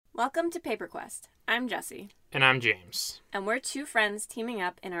Welcome to Paper Quest. I'm Jessie. And I'm James. And we're two friends teaming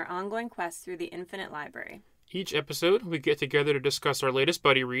up in our ongoing quest through the Infinite Library. Each episode, we get together to discuss our latest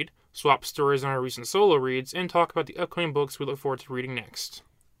buddy read, swap stories on our recent solo reads, and talk about the upcoming books we look forward to reading next.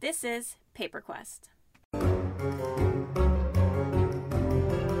 This is Paper Quest.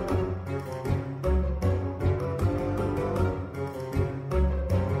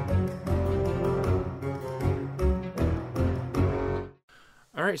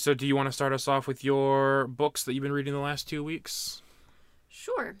 All right, so do you want to start us off with your books that you've been reading the last 2 weeks?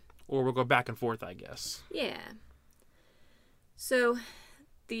 Sure. Or we'll go back and forth, I guess. Yeah. So,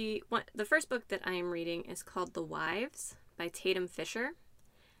 the first book that I am reading is called The Wives by Tatum Fisher.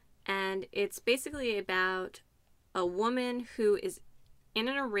 And it's basically about a woman who is in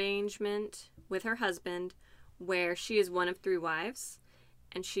an arrangement with her husband where she is one of 3 wives.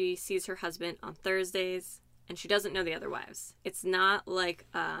 And she sees her husband on Thursdays. And she doesn't know the other wives. It's not like,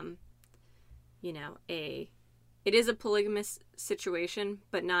 it is a polygamous situation,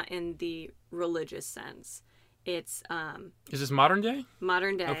 but not in the religious sense. It's, Is this modern day?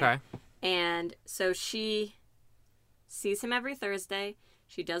 Modern day. Okay. And so she sees him every Thursday.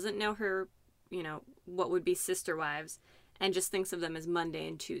 She doesn't know her, what would be sister wives, and just thinks of them as Monday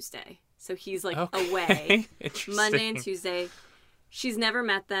and Tuesday. So he's away. Monday and Tuesday. She's never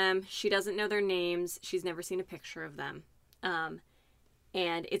met them. She doesn't know their names. She's never seen a picture of them.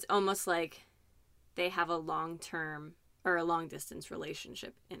 And it's almost like they have a long-term or a long-distance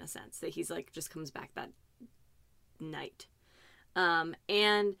relationship in a sense. That he's just comes back that night.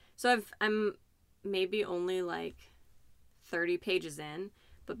 And so I'm maybe only 30 pages in.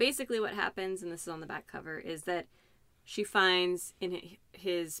 But basically what happens, and this is on the back cover, is that she finds in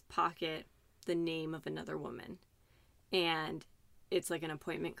his pocket the name of another woman. And it's like an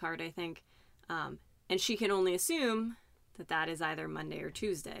appointment card, I think. And she can only assume that is either Monday or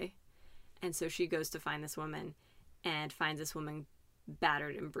Tuesday. And so she goes to find this woman and finds this woman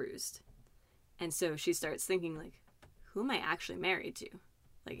battered and bruised. And so she starts thinking, who am I actually married to?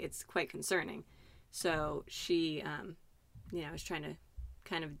 It's quite concerning. So she, is trying to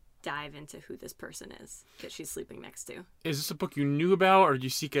kind of dive into who this person is that she's sleeping next to. Is this a book you knew about, or did you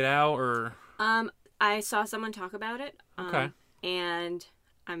seek it out, or? I saw someone talk about it. Okay. And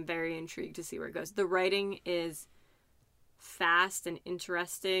I'm very intrigued to see where it goes. The writing is fast and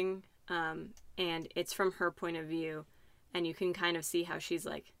interesting, and it's from her point of view, and you can kind of see how she's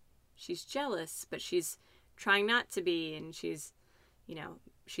jealous, but she's trying not to be, and she's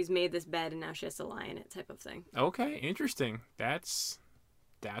made this bed and now she has to lie in it type of thing. Okay, interesting. That's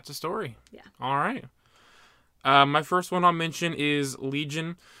a story. Yeah. All right. My first one I'll mention is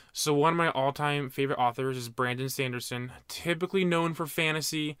Legion. So one of my all-time favorite authors is Brandon Sanderson, typically known for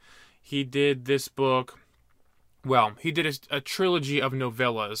fantasy. He did this book. Well, he did a trilogy of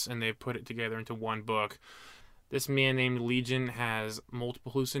novellas, and they put it together into one book. This man named Legion has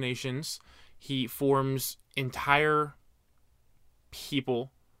multiple hallucinations. He forms entire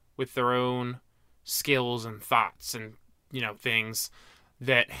people with their own skills and thoughts and, things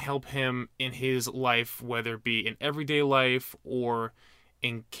that help him in his life, whether it be in everyday life or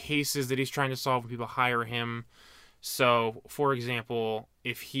in cases that he's trying to solve when people hire him. So, for example,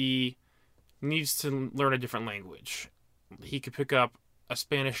 if he needs to learn a different language, he could pick up a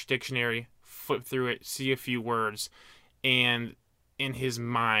Spanish dictionary, flip through it, see a few words, and in his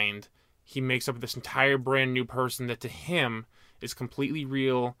mind, he makes up this entire brand new person that to him is completely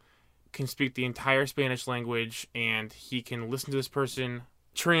real, can speak the entire Spanish language, and he can listen to this person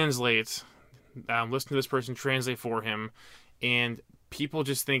translate for him, and people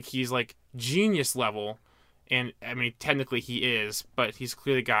just think he's genius level, and I mean technically he is, but he's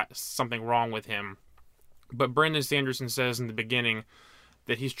clearly got something wrong with him. But Brandon Sanderson says in the beginning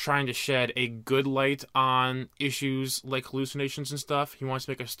that he's trying to shed a good light on issues like hallucinations and stuff. He wants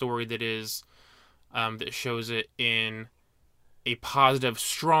to make a story that is that shows it in a positive,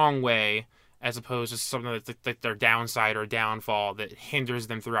 strong way, as opposed to something that's like their downside or downfall that hinders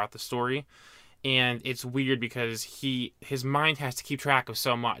them throughout the story. And it's weird because his mind has to keep track of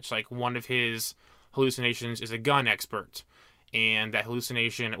so much. One of his hallucinations is a gun expert, and that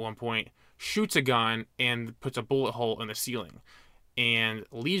hallucination at one point shoots a gun and puts a bullet hole in the ceiling. And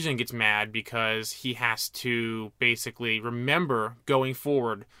Legion gets mad because he has to basically remember going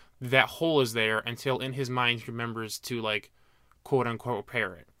forward that hole is there until in his mind he remembers to quote unquote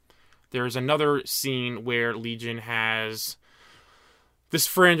repair it. There's another scene where Legion has this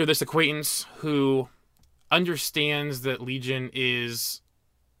friend or this acquaintance who understands that Legion is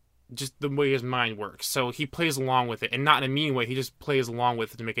just the way his mind works. So he plays along with it, and not in a mean way. He just plays along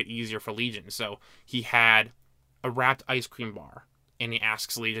with it to make it easier for Legion. So he had a wrapped ice cream bar, and he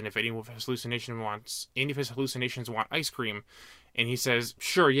asks Legion if any of his hallucinations want ice cream, and he says,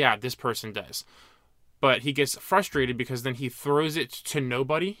 sure, yeah, this person does. But he gets frustrated because then he throws it to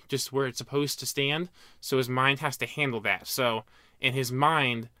nobody, just where it's supposed to stand, so his mind has to handle that. So in his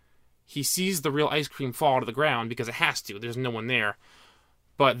mind, he sees the real ice cream fall to the ground because it has to. There's no one there.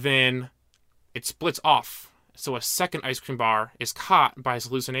 But then it splits off. So a second ice cream bar is caught by his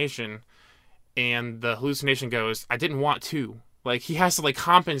hallucination, and the hallucination goes, I didn't want to. Like, he has to, like,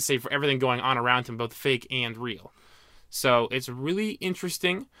 compensate for everything going on around him, both fake and real. So it's really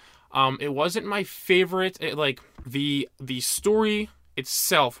interesting. It wasn't my favorite. The story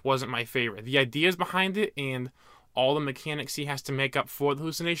itself wasn't my favorite. The ideas behind it and all the mechanics he has to make up for the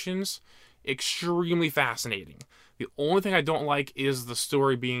hallucinations, extremely fascinating. The only thing I don't like is the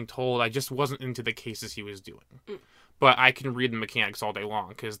story being told. I just wasn't into the cases he was doing. But I can read the mechanics all day long,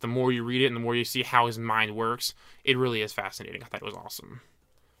 because the more you read it and the more you see how his mind works, it really is fascinating. I thought it was awesome.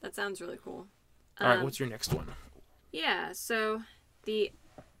 That sounds really cool. All right, what's your next one? Yeah, so the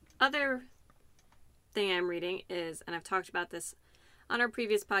other thing I'm reading is, and I've talked about this on our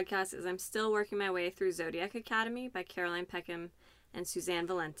previous podcast, is I'm still working my way through Zodiac Academy by Caroline Peckham and Suzanne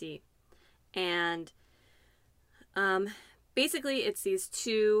Valenti. And basically it's these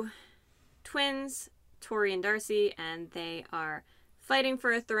two twins, Tori and Darcy, and they are fighting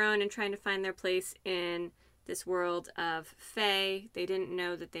for a throne and trying to find their place in this world of Fae. They didn't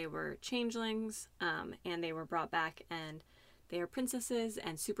know that they were changelings, and they were brought back, and they are princesses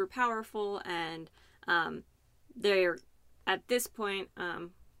and super powerful, and they're, at this point,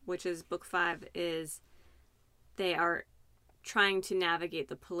 which is book 5, is they are trying to navigate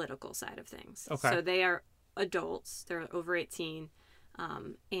the political side of things. Okay. So they are adults, they're over 18,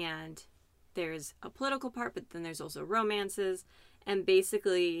 and there's a political part, but then there's also romances, and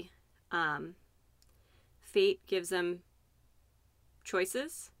basically fate gives them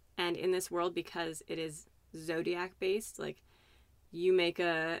choices, and in this world, because it is zodiac based, like, you make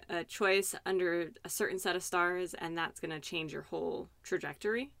a choice under a certain set of stars, and that's going to change your whole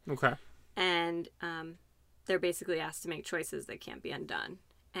trajectory. Okay. And they're basically asked to make choices that can't be undone,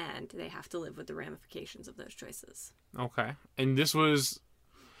 and they have to live with the ramifications of those choices. Okay. And this is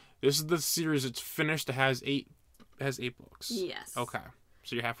the series that's finished. It has eight books. Yes. Okay.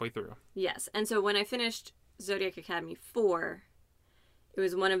 So you're halfway through. Yes. And so when I finished Zodiac Academy 4, it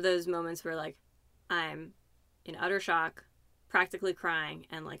was one of those moments where, like, I'm in utter shock, practically crying,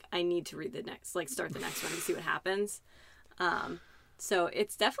 and, like, I need to read start the next one to see what happens. So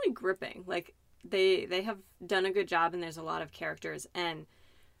it's definitely gripping. Like, they have done a good job, and there's a lot of characters, and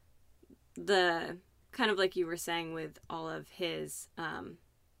the kind of like you were saying with all of his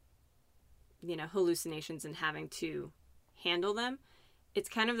hallucinations and having to handle them, it's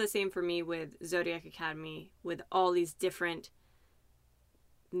kind of the same for me with Zodiac Academy, with all these different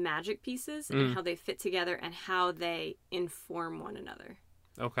magic pieces and how they fit together and how they inform one another.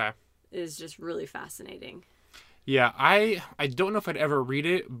 Okay. Is just really fascinating. Yeah, I don't know if I'd ever read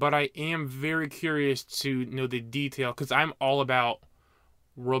it, but I am very curious to know the detail, because I'm all about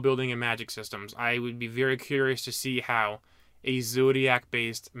world building and magic systems. I would be very curious to see how a zodiac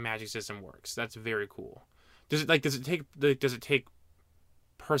based magic system works. That's very cool. Does it take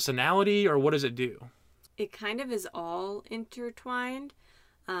personality, or what does it do? It kind of is all intertwined.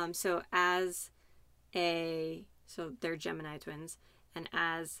 So they're Gemini twins, and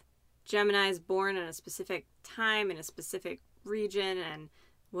as Gemini's born in a specific time in a specific region, and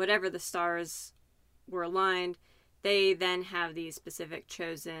whatever the stars were aligned, they then have these specific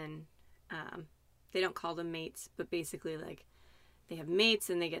chosen, they don't call them mates, but basically, like, they have mates,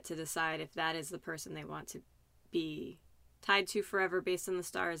 and they get to decide if that is the person they want to be tied to forever based on the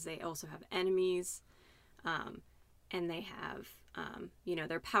stars. They also have enemies, and they have,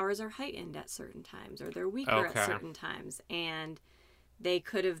 their powers are heightened at certain times, or they're weaker at certain times, and they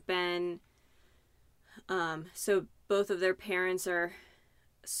could have been, so both of their parents are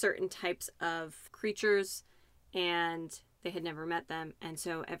certain types of creatures, and they had never met them, and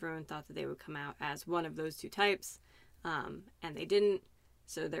so everyone thought that they would come out as one of those two types, and they didn't.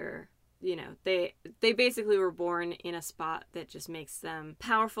 So they're, they basically were born in a spot that just makes them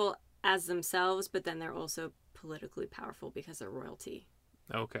powerful as themselves, but then they're also politically powerful because they're royalty.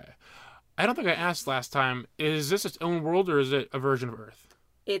 Okay. I don't think I asked last time, is this its own world, or is it a version of Earth?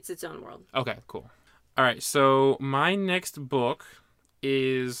 It's its own world. Okay, cool. All right, so my next book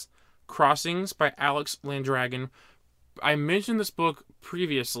is Crossings by Alex Landragin. I mentioned this book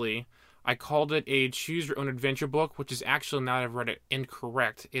previously. I called it a choose-your-own-adventure book, which is actually, now that I've read it,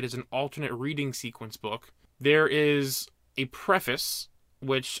 incorrect. It is an alternate reading sequence book. There is a preface,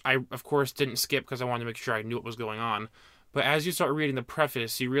 which I, of course, didn't skip because I wanted to make sure I knew what was going on. But as you start reading the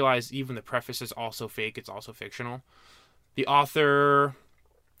preface, you realize even the preface is also fake. It's also fictional. The author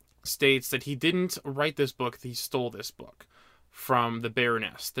states that he didn't write this book, he stole this book from the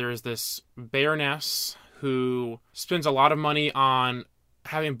Baroness. There's this Baroness who spends a lot of money on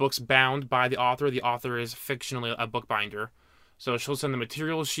having books bound by the author. The author is fictionally a bookbinder. So she'll send the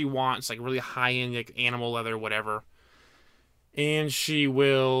materials she wants, like really high-end, like animal leather, whatever. And she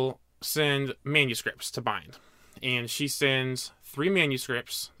will send manuscripts to bind. And she sends 3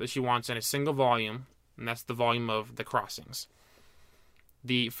 manuscripts that she wants in a single volume, and that's the volume of The Crossings.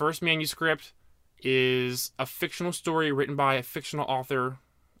 The first manuscript is a fictional story written by a fictional author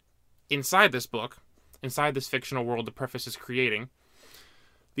inside this book, inside this fictional world the preface is creating.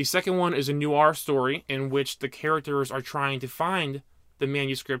 The second one is a noir story in which the characters are trying to find the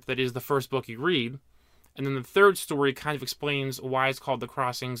manuscript that is the first book you read. And then the third story kind of explains why it's called The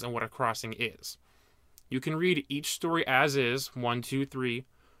Crossings and what a crossing is. You can read each story as is, 1, 2, 3,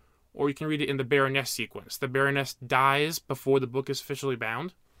 or you can read it in the Baroness sequence. The Baroness dies before the book is officially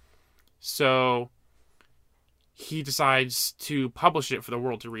bound, so he decides to publish it for the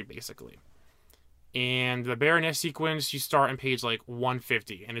world to read, basically. And the Baroness sequence, you start on page,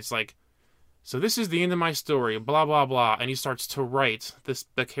 150, and it's like, so this is the end of my story, blah, blah, blah, and he starts to write,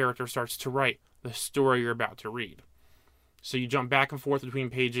 the character starts to write the story you're about to read. So you jump back and forth between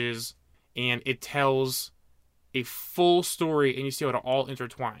pages, and it tells a full story, and you see how it all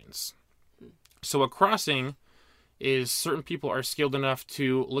intertwines. So a crossing is certain people are skilled enough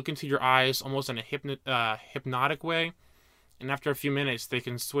to look into your eyes almost in a hypnotic way, and after a few minutes, they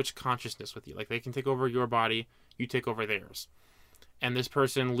can switch consciousness with you. Like, they can take over your body, you take over theirs. And this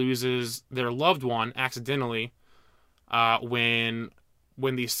person loses their loved one accidentally when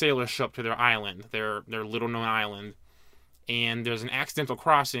these sailors show up to their island, their little-known island, and there's an accidental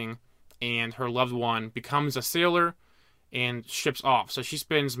crossing, and her loved one becomes a sailor and ships off. So she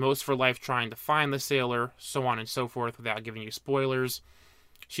spends most of her life trying to find the sailor, so on and so forth, without giving you spoilers.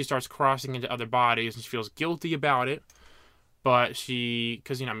 She starts crossing into other bodies, and she feels guilty about it, but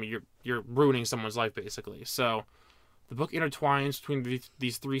because you're ruining someone's life, basically. So the book intertwines between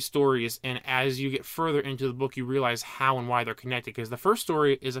these 3 stories, and as you get further into the book, you realize how and why they're connected, because the first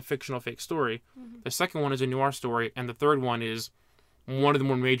story is a fictional fake story, the second one is a noir story, and the third one is one of the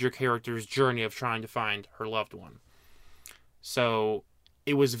more major characters' journey of trying to find her loved one. So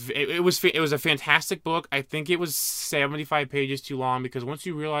it was a fantastic book. I think it was 75 pages too long, because once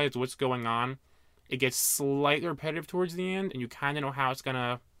you realize what's going on, it gets slightly repetitive towards the end, and you kind of know how it's going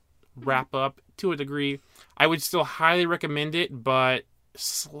to wrap up to a degree. I would still highly recommend it, but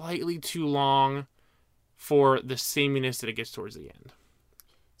slightly too long for the sameness that it gets towards the end.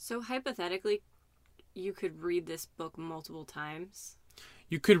 So hypothetically, you could read this book multiple times?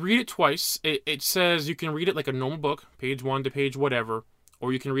 You could read it twice. It says you can read it like a normal book, page 1 to page whatever,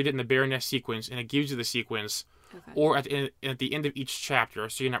 or you can read it in the Baroness sequence, and it gives you the sequence, or at the end of each chapter,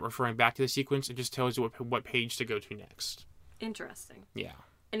 so you're not referring back to the sequence. It just tells you what page to go to next. Interesting. Yeah.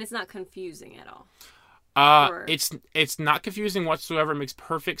 And it's not confusing at all? It's not confusing whatsoever. It makes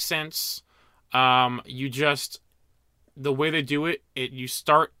perfect sense. The way they do it, you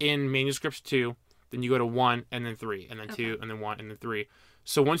start in manuscripts 2, then you go to 1, and then 3, and then 2, and then 1, and then 3.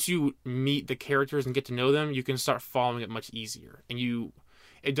 So once you meet the characters and get to know them, you can start following it much easier. And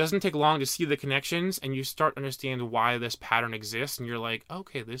it doesn't take long to see the connections, and you start to understand why this pattern exists, and you're like,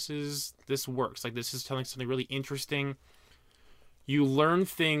 okay, this works. Like, this is telling something really interesting. You learn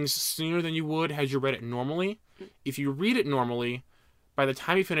things sooner than you would had you read it normally. If you read it normally, by the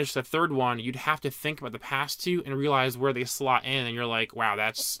time you finish the third one, you'd have to think about the past 2 and realize where they slot in, and you're like, wow,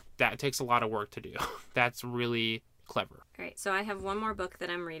 that takes a lot of work to do. That's really clever. All right, so I have one more book that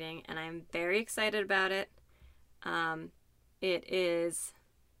I'm reading, and I'm very excited about it. It is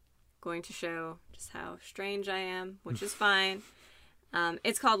going to show just how strange I am, which is fine.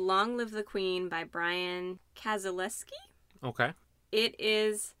 It's called Long Live the Queen by Brian Kazaleski. Okay. It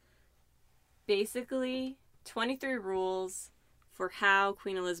is basically 23 rules for how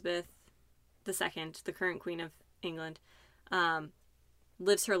Queen Elizabeth II, the current Queen of England,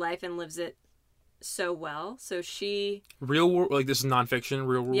 lives her life and lives it so well. So she... Real, like, this is nonfiction,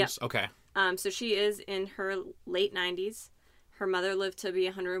 real rules? Yep. Okay. So she is in her late 90s. Her mother lived to be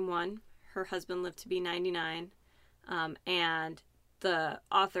 101. Her husband lived to be 99. And the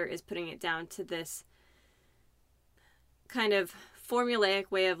author is putting it down to this kind of formulaic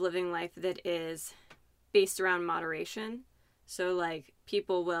way of living life that is based around moderation. So, like,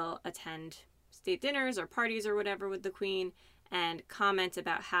 people will attend state dinners or parties or whatever with the Queen and comment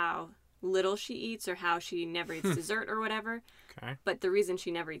about how little she eats or how she never eats dessert or whatever. Okay. But the reason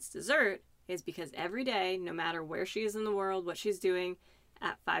she never eats dessert is because every day, no matter where she is in the world, what she's doing,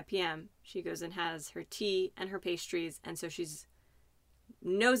 at 5 p.m., she goes and has her tea and her pastries, and so she's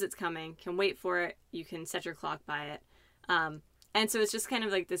knows it's coming, can wait for it, you can set your clock by it. And so it's just kind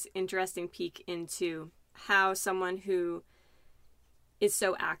of like this interesting peek into how someone who is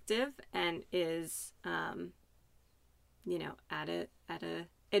so active and is, at a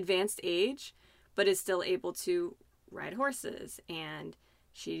advanced age, but is still able to ride horses, and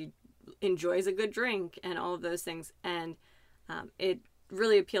she enjoys a good drink and all of those things. And it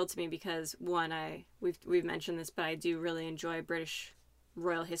really appealed to me because, one, we've mentioned this, but I do really enjoy British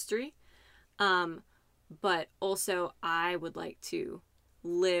royal history. But also I would like to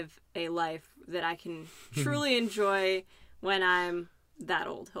live a life that I can truly enjoy when I'm that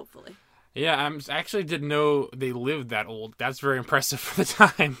old, hopefully. Yeah, I actually didn't know they lived that old. That's very impressive for the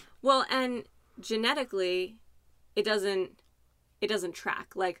time. Well, and genetically, it doesn't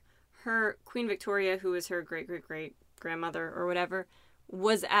track. Like, her Queen Victoria, who was her great-great-great-grandmother or whatever,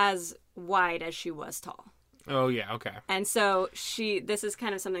 was as wide as she was tall. Oh, yeah, okay. And so this is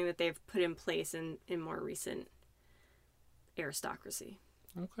kind of something that they've put in place in more recent aristocracy.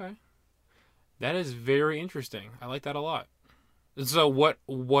 Okay. That is very interesting. I like that a lot. So what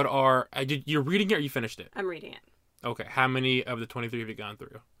are... you're reading it or you finished it? I'm reading it. Okay. How many of the 23 have you gone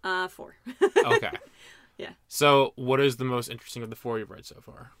through? 4. Okay. Yeah. So what is the most interesting of the 4 you've read so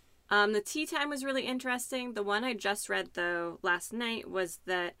far? The tea time was really interesting. The one I just read, though, last night was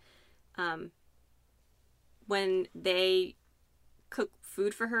that when they cook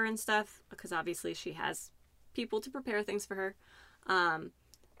food for her and stuff, because obviously she has people to prepare things for her,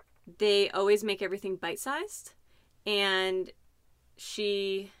 they always make everything bite-sized. And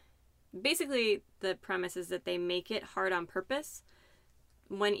basically the premise is that they make it hard on purpose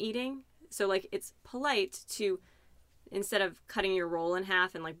when eating. So, like, it's polite to, instead of cutting your roll in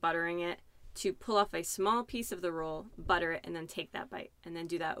half and, like, buttering it, to pull off a small piece of the roll, butter it, and then take that bite, and then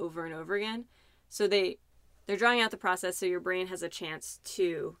do that over and over again. So they're drawing out the process so your brain has a chance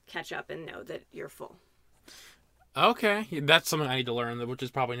to catch up and know that you're full. Okay. That's something I need to learn, which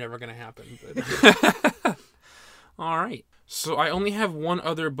is probably never going to happen. But... All right. So I only have one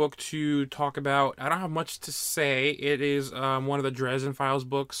other book to talk about. I don't have much to say. It is one of the Dresden Files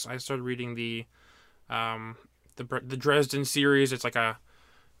books. I started reading the Dresden series. It's like a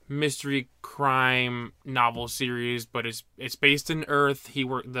mystery crime novel series, but it's based in Earth.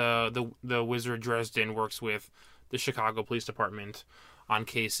 The Wizard Dresden works with the Chicago Police Department on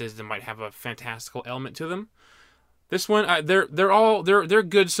cases that might have a fantastical element to them. This one, they're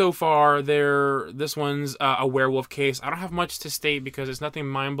good so far. This one's a werewolf case. I don't have much to state because it's nothing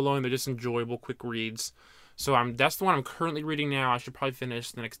mind blowing. They're just enjoyable, quick reads. So that's the one I'm currently reading now. I should probably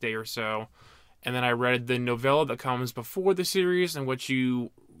finish the next day or so. And then I read the novella that comes before the series, in which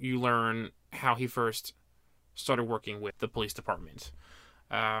you learn how he first started working with the police department.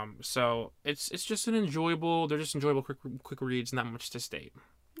 So it's just they're just enjoyable quick reads. Not much to state.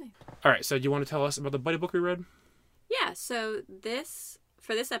 Nice. All right. So do you want to tell us about the buddy book we read? Yeah, so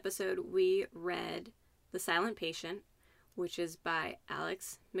for this episode, we read The Silent Patient, which is by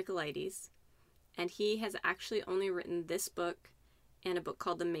Alex Michaelides, and he has actually only written this book and a book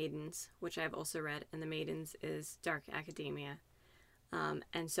called The Maidens, which I've also read, and The Maidens is dark academia.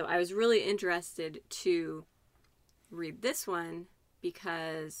 And so I was really interested to read this one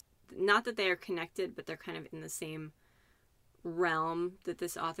because, not that they are connected, but they're kind of in the same realm that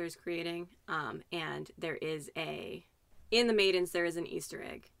this author is creating, and in The Maidens there is an Easter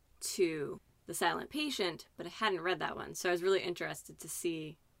egg to The Silent Patient, but I hadn't read that one, so I was really interested to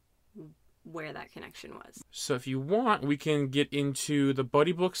see where that connection was. So if you want, we can get into the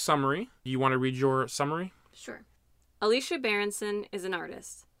buddy book summary. You want to read your summary? Sure. Alicia Berenson is an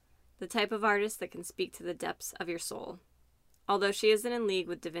artist, the type of artist that can speak to the depths of your soul, although she isn't in league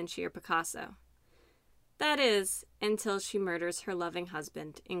with Da Vinci or Picasso. That is, until she murders her loving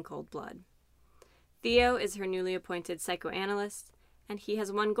husband in cold blood. Theo is her newly appointed psychoanalyst, and he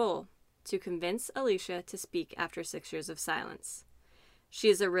has one goal: to convince Alicia to speak after 6 years of silence. She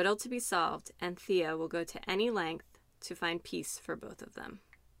is a riddle to be solved, and Theo will go to any length to find peace for both of them.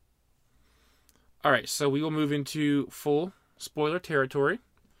 All right, so we will move into full spoiler territory.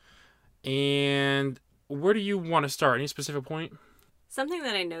 And where do you want to start? Any specific point? Something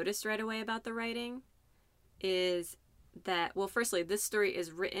that I noticed right away about the writing is that, well, firstly, this story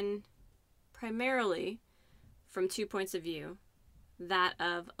is written primarily from 2 points of view. That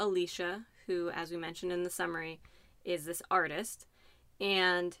of Alicia, who, as we mentioned in the summary, is this artist,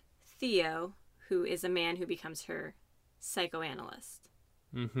 and Theo, who is a man who becomes her psychoanalyst.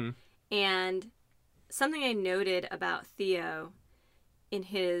 Mm-hmm. And something I noted about Theo in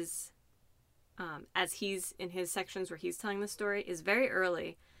his as he's in his sections where he's telling the story, is very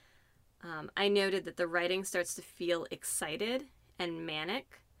early. I noted that the writing starts to feel excited and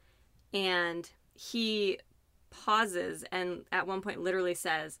manic, and he pauses and at one point literally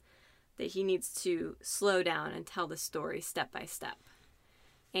says that he needs to slow down and tell the story step by step.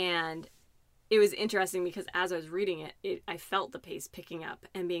 And it was interesting because as I was reading it, I felt the pace picking up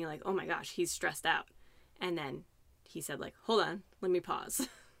and being like, oh my gosh, he's stressed out. And then he said, like, hold on, let me pause.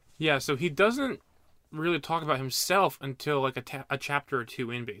 Yeah, so he doesn't really talk about himself until like a chapter or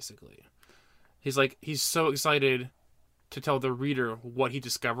two in, basically. He's so excited to tell the reader what he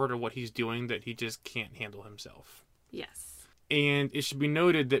discovered or what he's doing that he just can't handle himself. Yes. And it should be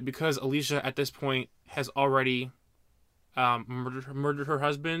noted that because Alicia at this point has already murdered her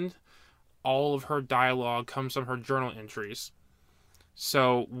husband, all of her dialogue comes from her journal entries.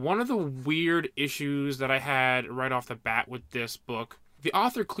 So one of the weird issues that I had right off the bat with this book, the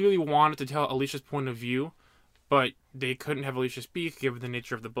author clearly wanted to tell Alicia's point of view, but they couldn't have Alicia speak given the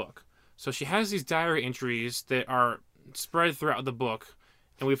nature of the book. So she has these diary entries that are spread throughout the book,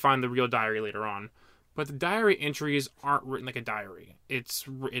 and we find the real diary later on. But the diary entries aren't written like a diary. It's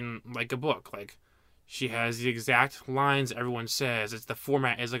written like a book. Like, she has the exact lines everyone says. The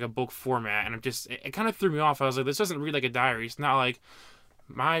format is like a book format, and it kind of threw me off. I was like, this doesn't read like a diary. It's not like,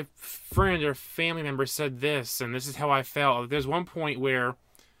 my friend or family member said this, and this is how I felt. There's one point where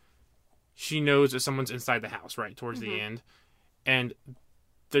she knows that someone's inside the house, right, towards the end, and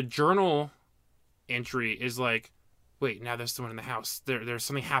the journal entry is like, wait, now there's someone in the house. There's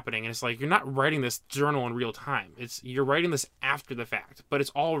something happening. And it's like, you're not writing this journal in real time. You're writing this after the fact. But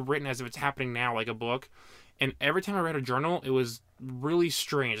it's all written as if it's happening now, like a book. And every time I read a journal, it was really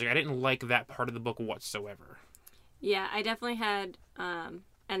strange. Like, I didn't like that part of the book whatsoever. Yeah, I definitely had,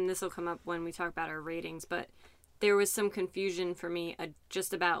 and this will come up when we talk about our ratings, but there was some confusion for me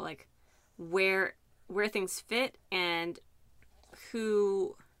just about, like, where things fit and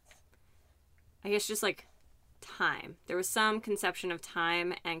who, I guess, just, like, time. There was some conception of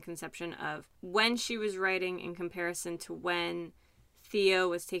time and conception of when she was writing in comparison to when Theo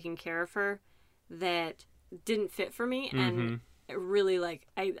was taking care of her that didn't fit for me. And it really, like,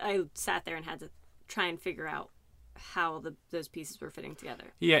 I sat there and had to try and figure out how those pieces were fitting together.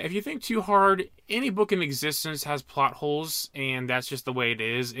 Yeah, if you think too hard, any book in existence has plot holes, and that's just the way it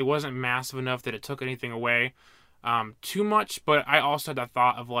is. It wasn't massive enough that it took anything away too much, but I also had that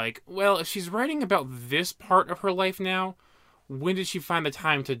thought of like, well, if she's writing about this part of her life now, when did she find the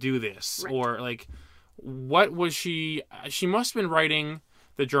time to do this? Right. Or like, what was she must have been writing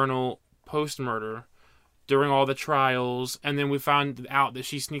the journal post-murder during all the trials, and then we found out that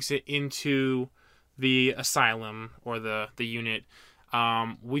she sneaks it into the asylum or the unit.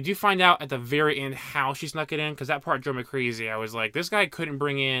 We do find out at the very end how she snuck it in, because that part drove me crazy. I was like, this guy couldn't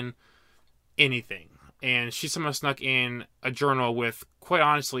bring in anything. And she somehow snuck in a journal with, quite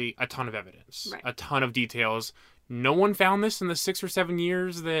honestly, a ton of evidence. Right. A ton of details. No one found this in the 6 or 7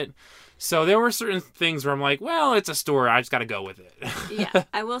 years that... So there were certain things where I'm like, well, it's a story. I just got to go with it. Yeah.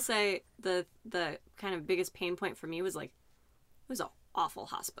 I will say the kind of biggest pain point for me was like, it was an awful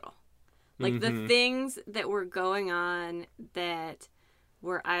hospital. Like, the things that were going on that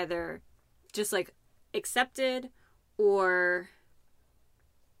were either just, like, accepted or...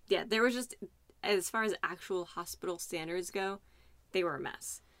 Yeah, there was just... As far as actual hospital standards go, they were a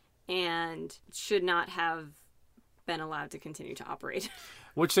mess and should not have been allowed to continue to operate.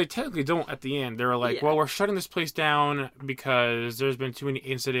 Which they technically don't at the end. They're like, well, we're shutting this place down because there's been too many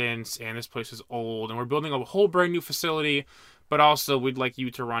incidents and this place is old and we're building a whole brand new facility, but also we'd like you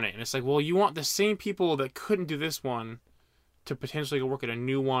to run it. And it's like, well, you want the same people that couldn't do this one to potentially go work at a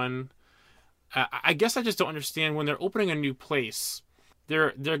new one. I guess I just don't understand when they're opening a new place.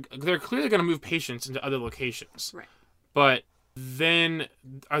 They're clearly going to move patients into other locations. Right. But then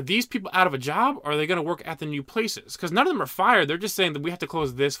are these people out of a job or are they going to work at the new places? Because none of them are fired. They're just saying that we have to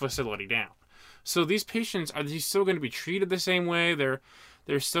close this facility down. So these patients, are they still going to be treated the same way? They're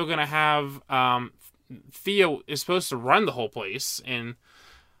still going to have... Theo is supposed to run the whole place. And,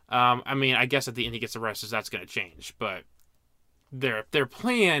 I mean, I guess at the end he gets arrested, so that's going to change. But their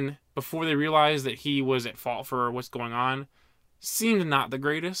plan, before they realized that he was at fault for what's going on, seemed not the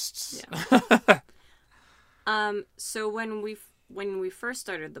greatest. Yeah. So when we first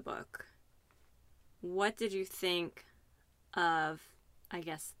started the book, what did you think of, I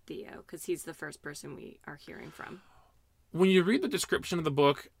guess, Theo? Because he's the first person we are hearing from. When you read the description of the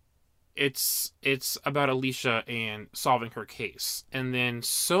book, it's about Alicia and solving her case. And then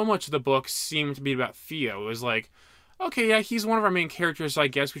so much of the book seemed to be about Theo. It was like, okay, yeah, he's one of our main characters, so I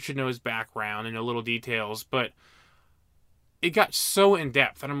guess we should know his background and know little details. But it got so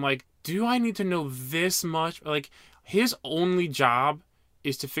in-depth, and I'm like, do I need to know this much? Like, his only job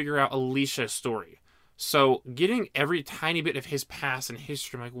is to figure out Alicia's story. So getting every tiny bit of his past and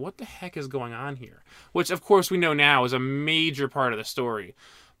history, I'm like, what the heck is going on here? Which, of course, we know now is a major part of the story.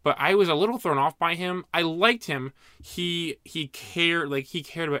 But I was a little thrown off by him. I liked him. He cared, like, he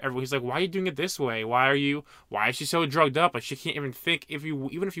cared about everyone. He's like, why are you doing it this way? Why is she so drugged up? Like, she can't even think.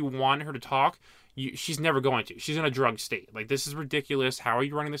 Even if you want her to talk, she's never going to. She's in a drugged state. Like, this is ridiculous. How are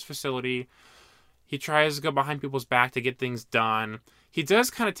you running this facility? He tries to go behind people's back to get things done. He does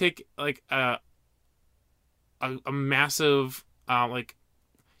kind of take, like, a massive, like,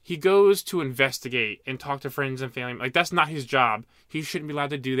 he goes to investigate and talk to friends and family. Like, that's not his job. He shouldn't be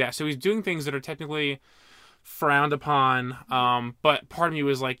allowed to do that. So he's doing things that are technically frowned upon. But part of me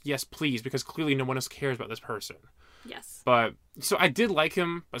was like, yes, please, because clearly no one else cares about this person. Yes. But, so I did like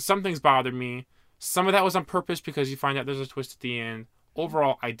him, but some things bothered me. Some of that was on purpose because you find out there's a twist at the end.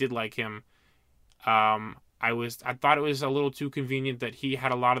 Overall, I did like him. I thought it was a little too convenient that he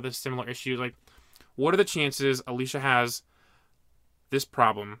had a lot of the similar issues. Like, what are the chances Alicia has this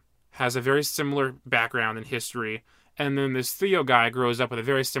problem, has a very similar background and history, and then this Theo guy grows up with a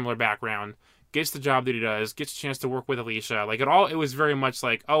very similar background, gets the job that he does, gets a chance to work with Alicia. Like, it was very much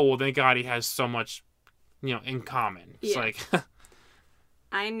like, oh, well, thank God he has so much, in common. It's like...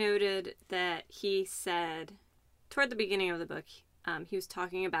 I noted that he said, toward the beginning of the book, he was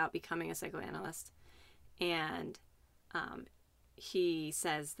talking about becoming a psychoanalyst, and he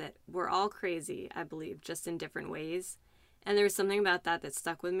says that we're all crazy, I believe, just in different ways. And there was something about that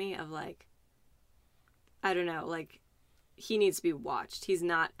stuck with me of, like, I don't know, like, he needs to be watched. He's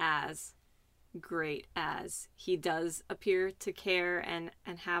not as great as he does appear to care and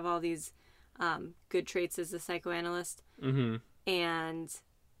have all these good traits as a psychoanalyst. Mm-hmm. And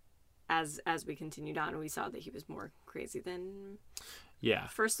as we continued on, we saw that he was more crazy than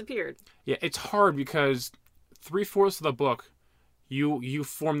first appeared. Yeah, it's hard because 3/4 of the book, you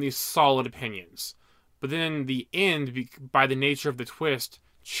form these solid opinions. But then the end, by the nature of the twist,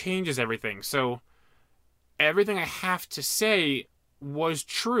 changes everything. So everything I have to say was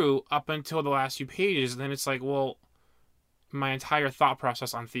true up until the last few pages. And then it's like, well, my entire thought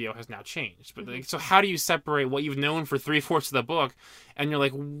process on Theo has now changed. But like, so how do you separate what you've known for 3/4 of the book, and you're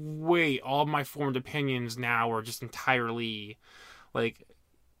like, wait, all of my formed opinions now are just entirely, like,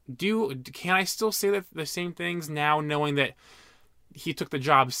 can I still say that the same things now, knowing that he took the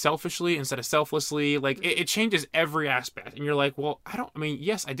job selfishly instead of selflessly? Like, it changes every aspect. And you're like, well,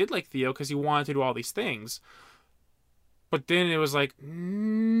 yes, I did like Theo because he wanted to do all these things. But then it was like,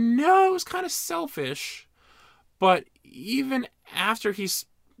 no, it was kind of selfish. But even after he's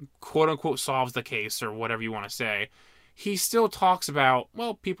quote-unquote solves the case, or whatever you want to say, he still talks about,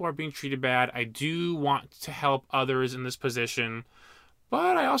 well, people are being treated bad. I do want to help others in this position.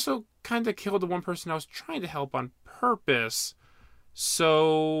 But I also kind of killed the one person I was trying to help on purpose.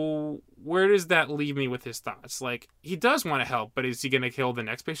 So where does that leave me with his thoughts? Like, he does want to help, but is he going to kill the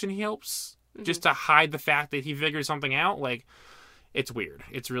next patient he helps? Mm-hmm. Just to hide the fact that he figured something out? Like, it's weird.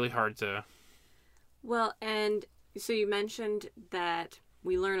 It's really hard to... Well, and so you mentioned that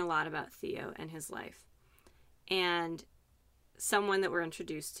we learn a lot about Theo and his life. And someone that we're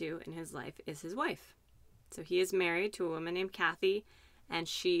introduced to in his life is his wife. So he is married to a woman named Kathy, and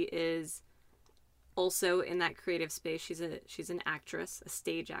she is... also in that creative space. She's an actress, a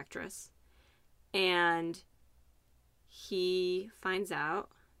stage actress. And he finds out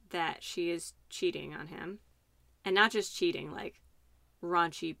that she is cheating on him. And not just cheating, like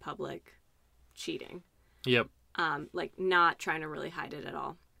raunchy public cheating. Yep. Like not trying to really hide it at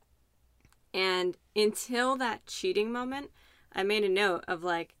all. And until that cheating moment, I made a note of,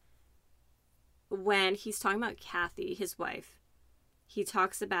 like, when he's talking about Kathy, his wife, he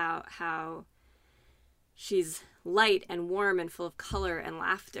talks about how she's light and warm and full of color and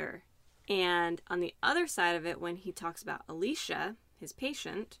laughter. And on the other side of it, when he talks about Alicia, his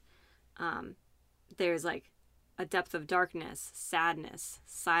patient, there's like a depth of darkness, sadness,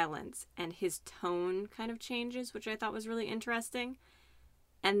 silence, and his tone kind of changes, which I thought was really interesting.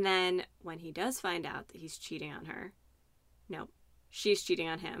 And then when he does find out that he's cheating on her, no, she's cheating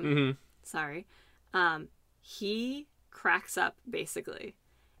on him. Mm-hmm. Sorry. He cracks up basically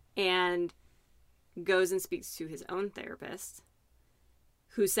and goes and speaks to his own therapist,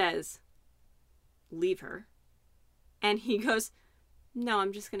 who says, leave her. And he goes, no,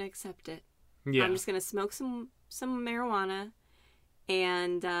 I'm just going to accept it. Yeah. I'm just going to smoke some marijuana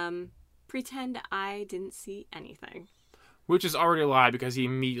and pretend I didn't see anything. Which is already a lie, because he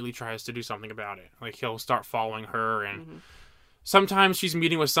immediately tries to do something about it. Like, he'll start following her, and sometimes she's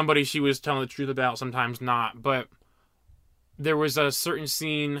meeting with somebody she was telling the truth about, sometimes not. But there was a certain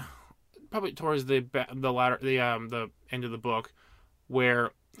scene probably towards the end of the book,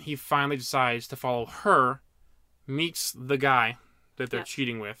 where he finally decides to follow her, meets the guy that they're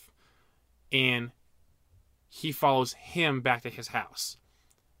cheating with, and he follows him back to his house.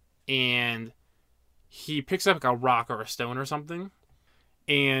 And he picks up like a rock or a stone or something,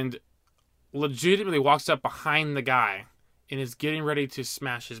 and legitimately walks up behind the guy and is getting ready to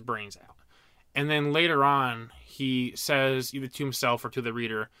smash his brains out. And then later on, he says, either to himself or to the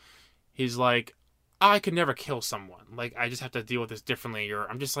reader, he's like, I could never kill someone. Like, I just have to deal with this differently. Or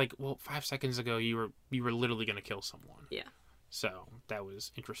I'm just like, well, 5 seconds ago, you were literally going to kill someone. Yeah. So that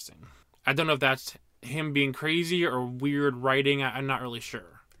was interesting. I don't know if that's him being crazy or weird writing. I'm not really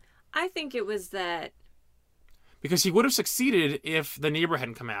sure. I think it was that... Because he would have succeeded if the neighbor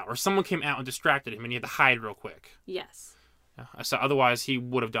hadn't come out, or someone came out and distracted him and he had to hide real quick. Yes. So otherwise, he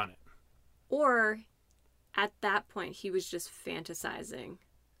would have done it. Or, at that point, he was just fantasizing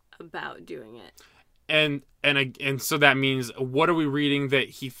about doing it. And so that means, what are we reading that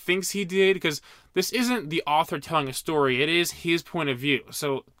he thinks he did? Because this isn't the author telling a story. It is his point of view.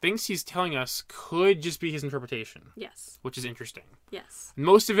 So things he's telling us could just be his interpretation. Yes. Which is interesting. Yes.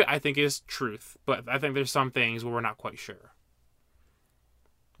 Most of it, I think, is truth. But I think there's some things where we're not quite sure.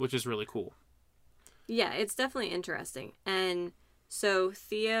 Which is really cool. Yeah, it's definitely interesting. And so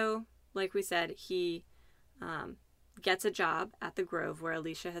Theo, like we said, he gets a job at the Grove where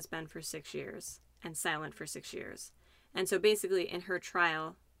Alicia has been for 6 years and silent for 6 years. And so basically in her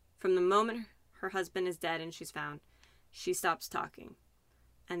trial, from the moment her husband is dead and she's found, she stops talking.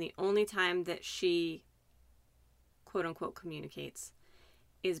 And the only time that she, quote unquote, communicates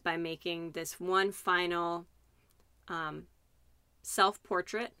is by making this one final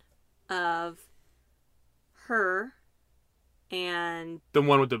self-portrait of her and... The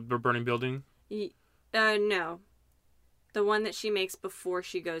one with the burning building? No. The one that she makes before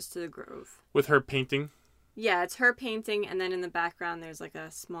she goes to the Grove. With her painting? Yeah, it's her painting, and then in the background there's like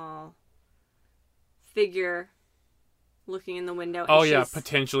a small figure looking in the window. Oh, yeah,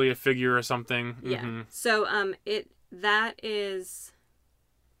 potentially a figure or something. Yeah. Mm-hmm. So, that is...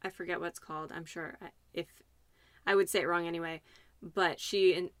 I forget what it's called. I'm sure if I would say it wrong anyway. But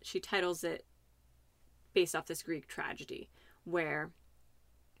she titles it based off this Greek tragedy where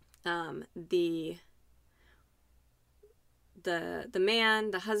the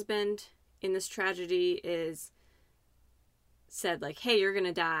man, the husband in this tragedy is said like, hey, you're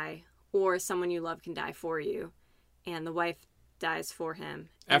gonna die, or someone you love can die for you, and the wife dies for him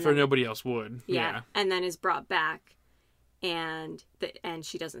after nobody else would. Yeah. And then is brought back, and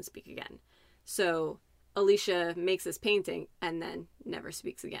she doesn't speak again. So Alicia makes this painting and then never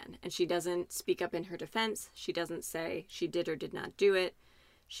speaks again. And she doesn't speak up in her defense. She doesn't say she did or did not do it.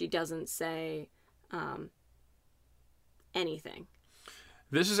 She doesn't say anything.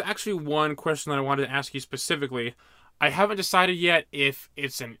 This is actually one question that I wanted to ask you specifically. I haven't decided yet if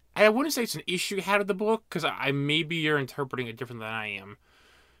it's I wouldn't say it's an issue you had with the book, because maybe you're interpreting it different than I am.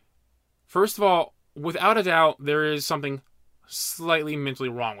 First of all, without a doubt, there is something slightly mentally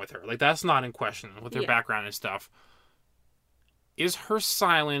wrong with her. Like, that's not in question with her background and stuff. Is her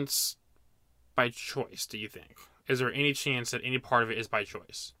silence by choice, do you think? Is there any chance that any part of it is by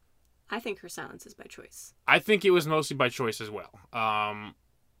choice? I think her silence is by choice. I think it was mostly by choice as well. And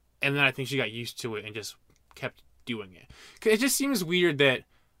then I think she got used to it and just kept doing it. 'Cause it just seems weird that,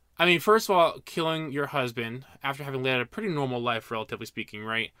 I mean, first of all, killing your husband after having led a pretty normal life, relatively speaking,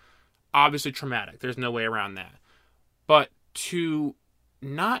 right? Obviously traumatic. There's no way around that. But to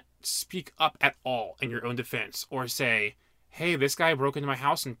not speak up at all in your own defense, or say, hey, this guy broke into my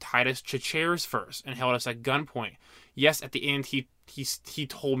house and tied us to chairs first and held us at gunpoint. Yes, at the end, he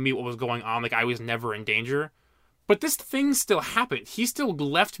told me what was going on, like I was never in danger. But this thing still happened. He still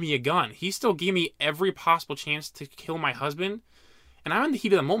left me a gun. He still gave me every possible chance to kill my husband. And I'm in the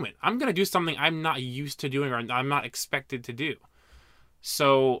heat of the moment. I'm going to do something I'm not used to doing, or I'm not expected to do.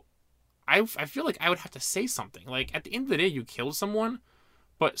 So I feel like I would have to say something. Like, at the end of the day, you killed someone,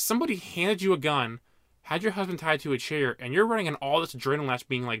 but somebody handed you a gun, had your husband tied to a chair, and you're running on all this adrenaline rush,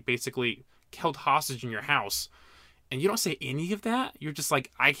 being, like, basically held hostage in your house. And you don't say any of that. You're just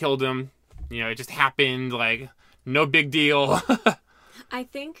like, I killed him. You know, it just happened. Like, no big deal. I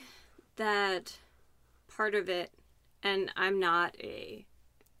think that part of it, and I'm not a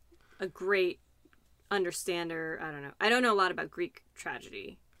great understander. I don't know. I don't know a lot about Greek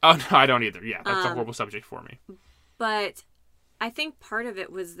tragedy. Oh, no, I don't either. Yeah, that's a horrible subject for me. But I think part of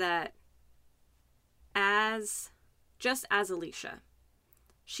it was that just as Alicia,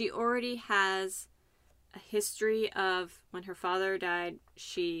 she already has a history of, when her father died,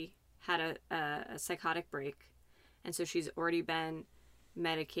 she had a psychotic break. And so she's already been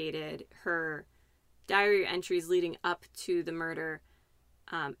medicated. Her diary entries leading up to the murder,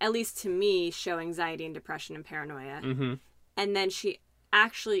 at least to me, show anxiety and depression and paranoia. Mm-hmm. And then she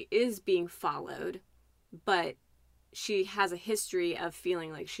actually is being followed, but she has a history of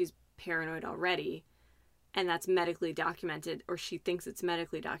feeling like she's paranoid already, and that's medically documented, or she thinks it's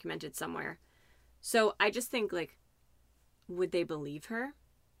medically documented somewhere. So I just think, like, would they believe her?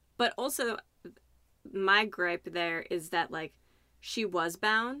 But also, my gripe there is that, like, she was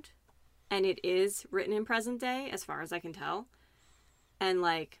bound, and it is written in present day, as far as I can tell. And,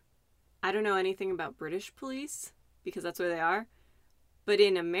 like, I don't know anything about British police, because that's where they are. But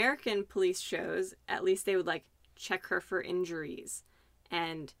in American police shows, at least they would, like, check her for injuries.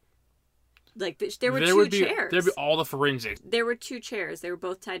 And, like, there were two chairs. There'd be all the forensics. There were 2 chairs. They were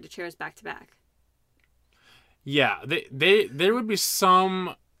both tied to chairs back to back. Yeah, there would be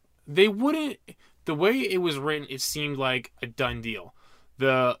some... They wouldn't... The way it was written, it seemed like a done deal.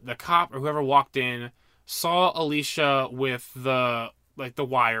 The cop or whoever walked in saw Alicia with the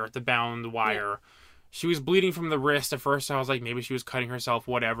wire, the bound wire. Yeah. She was bleeding from the wrist. At first I was like, maybe she was cutting herself,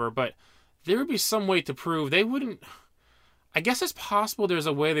 whatever. But there would be some way to prove. They wouldn't... I guess it's possible there's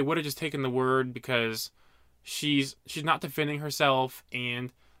a way they would have just taken the word because she's not defending herself,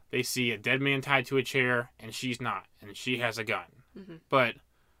 and they see a dead man tied to a chair, and she's not, and she has a gun. Mm-hmm. But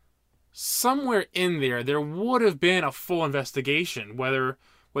somewhere in there would have been a full investigation, whether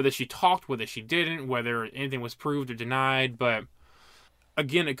she talked, whether she didn't, whether anything was proved or denied. But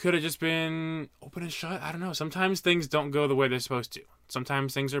again, it could have just been open and shut. I don't know. Sometimes things don't go the way they're supposed to.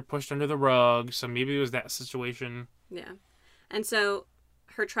 Sometimes things are pushed under the rug. So maybe it was that situation. Yeah. And so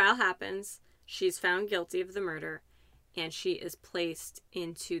her trial happens. She's found guilty of the murder, and she is placed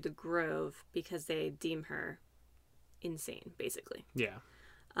into the Grove because they deem her insane, basically. Yeah.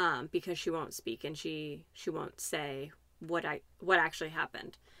 Because she won't speak and she won't say what actually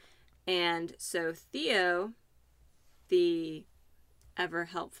happened. And so Theo, the ever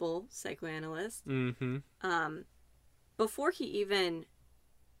helpful psychoanalyst, mm-hmm. Before he even...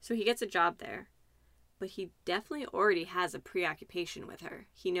 So he gets a job there, but he definitely already has a preoccupation with her.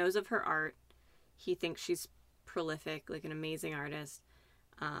 He knows of her art. He thinks she's prolific, like an amazing artist.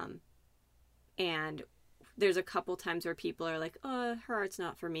 And there's a couple times where people are like, oh, her art's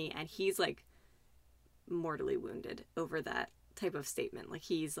not for me. And he's, like, mortally wounded over that type of statement. Like,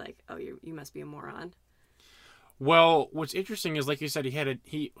 he's like, oh, you must be a moron. Well, what's interesting is, like you said,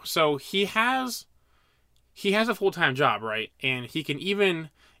 he has a full-time job, right? And he can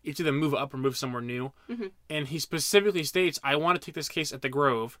it's either move up or move somewhere new. Mm-hmm. And he specifically states, I want to take this case at the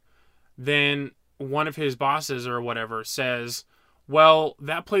Grove. Then one of his bosses or whatever says, well,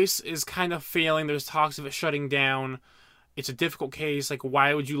 that place is kind of failing. There's talks of it shutting down. It's a difficult case. Like,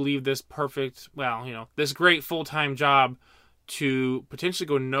 why would you leave this perfect, this great full-time job to potentially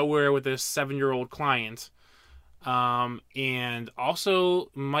go nowhere with this 7-year-old client? And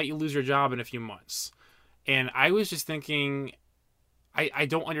also might you lose your job in a few months. And I was just thinking, I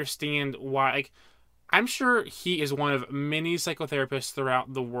don't understand why. Like, I'm sure he is one of many psychotherapists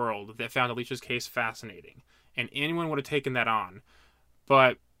throughout the world that found Alicia's case fascinating, and anyone would have taken that on.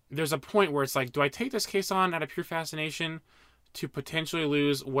 But there's a point where it's like, do I take this case on out of pure fascination to potentially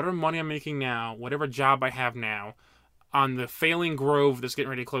lose whatever money I'm making now, whatever job I have now, on the failing Grove that's getting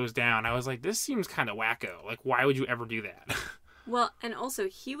ready to close down? I was like, this seems kind of wacko. Like, why would you ever do that? Well, and also,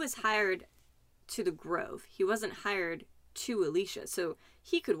 he was hired to the Grove. He wasn't hired to Alicia. So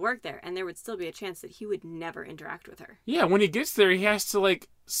he could work there, and there would still be a chance that he would never interact with her. Yeah, when he gets there, he has to, like,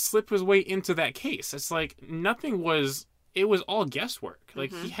 slip his way into that case. It's like, it was all guesswork.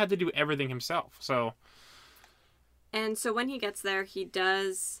 Like, he had to do everything himself. So... And so when he gets there, he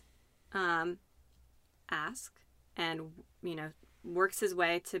does ask and, works his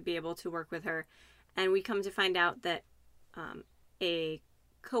way to be able to work with her. And we come to find out that a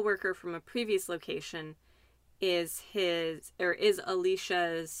coworker from a previous location is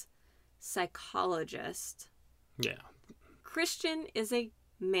Alicia's psychologist. Yeah. Christian is a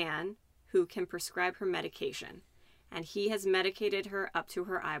man who can prescribe her medication. And he has medicated her up to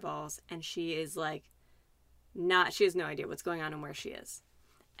her eyeballs, and she is like, she has no idea what's going on and where she is.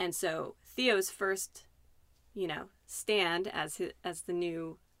 And so Theo's first, stand as the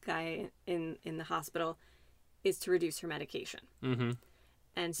new guy in the hospital is to reduce her medication. Mm-hmm.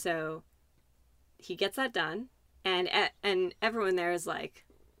 And so he gets that done, and everyone there is like,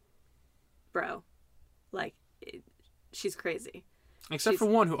 bro, like, she's crazy. Except for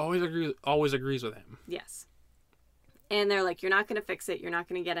one who always agrees with him. Yes. And they're like, you're not going to fix it. You're not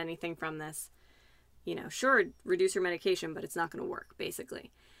going to get anything from this. Sure, reduce your medication, but it's not going to work,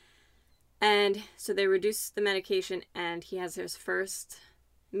 basically. And so they reduce the medication, and he has his first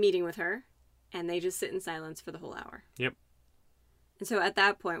meeting with her, and they just sit in silence for the whole hour. Yep. And so at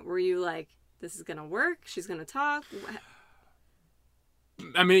that point, were you like, this is going to work? She's going to talk?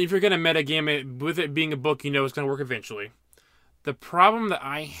 I mean, if you're going to metagame it, with it being a book, you know it's going to work eventually. The problem that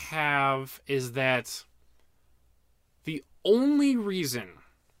I have is that the only reason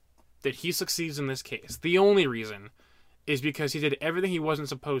that he succeeds in this case, the only reason, is because he did everything he wasn't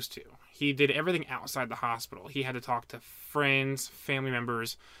supposed to. He did everything outside the hospital. He had to talk to friends, family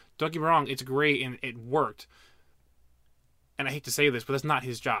members. Don't get me wrong, it's great and it worked. And I hate to say this, but that's not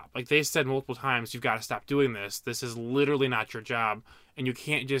his job. Like they said multiple times, you've got to stop doing this. This is literally not your job, and you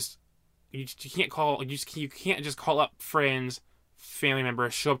can't just you can't just call up friends, family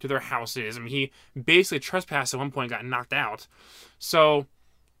members, show up to their houses. I mean, he basically trespassed at one point, got knocked out. So,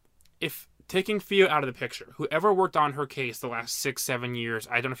 if taking Theo out of the picture, whoever worked on her case the last 6-7 years,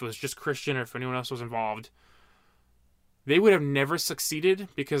 I don't know if it was just Christian or if anyone else was involved, they would have never succeeded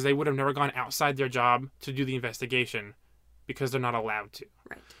because they would have never gone outside their job to do the investigation because they're not allowed to.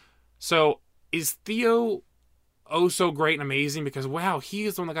 Right. So, is Theo so great and amazing because, wow, he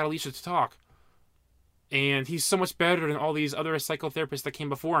is the one that got Alicia to talk. And he's so much better than all these other psychotherapists that came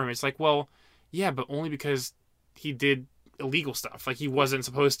before him. It's like, well, yeah, but only because he did illegal stuff. Like, he wasn't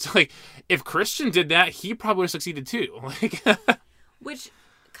supposed to, like, if Christian did that, he probably would have succeeded too. Like, which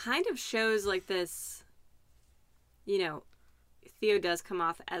kind of shows, like, this, you know, Theo does come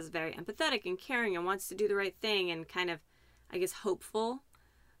off as very empathetic and caring and wants to do the right thing and kind of, I guess, hopeful.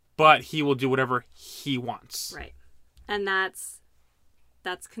 But he will do whatever he wants. Right. And that's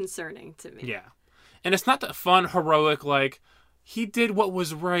concerning to me. Yeah. And it's not that fun, heroic, like, he did what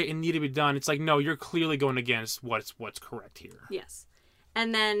was right and needed to be done. It's like, no, you're clearly going against what's correct here. Yes.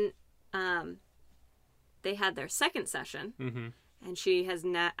 And then they had their second session, and she has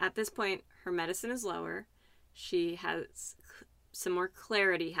at this point, her medicine is lower. She has some more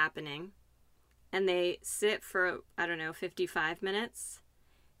clarity happening. And they sit for, I don't know, 55 minutes.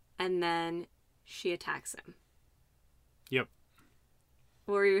 And then she attacks him. Yep.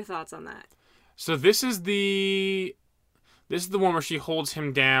 What were your thoughts on that? So this is the one where she holds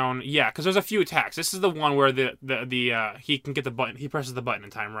him down. Yeah, because there's a few attacks. This is the one where the he can get the button. He presses the button in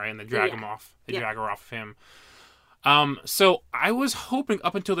time, right? And they drag him off. They drag her off of him. So I was hoping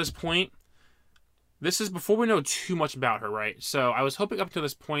up until this point, this is before we know too much about her, right? So I was hoping up until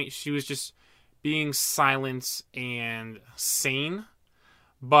this point she was just being silent and sane.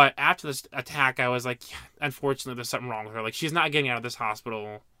 But after this attack, I was like, yeah, unfortunately, there's something wrong with her. Like, she's not getting out of this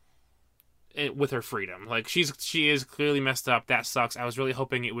hospital with her freedom. Like, she is clearly messed up. That sucks. I was really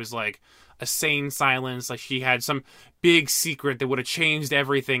hoping it was like a sane silence. Like, she had some big secret that would have changed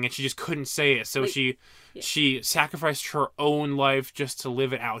everything, and she just couldn't say it. So she sacrificed her own life just to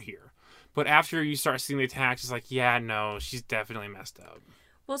live it out here. But after you start seeing the attacks, it's like, yeah, no, she's definitely messed up.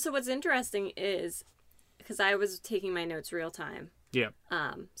 Well, so what's interesting is, because I was taking my notes real time. Yeah.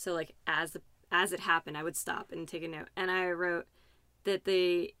 So like as it happened, I would stop and take a note, and I wrote that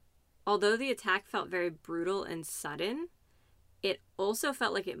although the attack felt very brutal and sudden, it also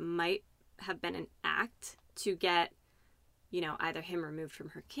felt like it might have been an act to get, you know, either him removed from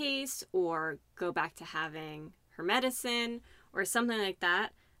her case or go back to having her medicine or something like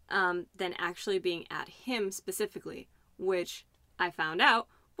that, than actually being at him specifically, which I found out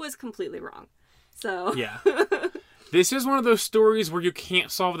was completely wrong. So yeah. This is one of those stories where you can't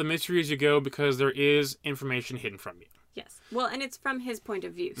solve the mystery as you go because there is information hidden from you. Yes. Well, and it's from his point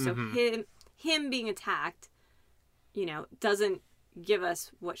of view. So him being attacked, you know, doesn't give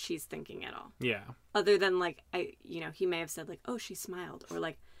us what she's thinking at all. Yeah. Other than, like, he may have said, like, oh, she smiled, or,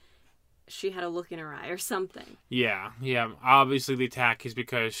 like, she had a look in her eye or something. Yeah. Yeah. Obviously, the attack is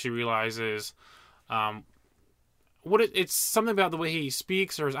because she realizes it's something about the way he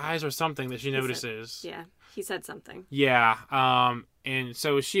speaks or his eyes or something that she notices. Yeah. He said something. Yeah. And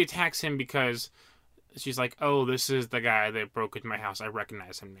so she attacks him because she's like, oh, this is the guy that broke into my house. I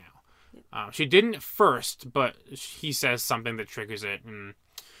recognize him now. Yeah. She didn't at first, but he says something that triggers it. And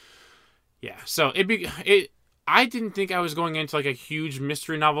yeah. So I didn't think I was going into like a huge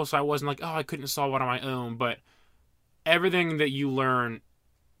mystery novel, so I wasn't like, oh, I couldn't solve it on my own. But everything that you learn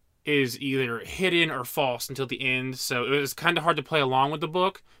is either hidden or false until the end. So it was kind of hard to play along with the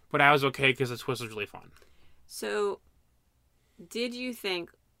book, but I was okay because the twist was really fun. So, did you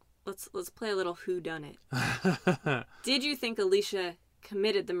think? Let's play a little whodunit. Did you think Alicia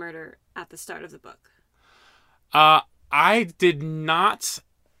committed the murder at the start of the book? I did not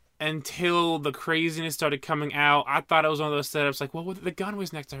until the craziness started coming out. I thought it was one of those setups like, well, the gun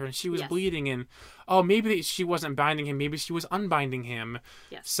was next to her and she was bleeding, and maybe she wasn't binding him, maybe she was unbinding him.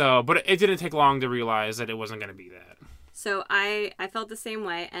 Yes. So, but it didn't take long to realize that it wasn't going to be that. So I felt the same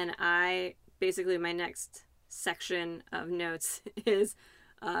way, and basically my next section of notes is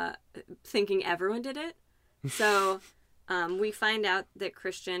thinking everyone did it. So we find out that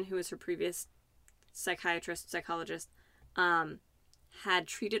Christian, who was her previous psychologist, had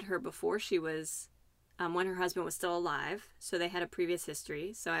treated her before she was, when her husband was still alive. So they had a previous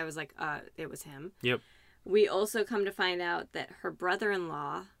history. So I was like, it was him. Yep. We also come to find out that her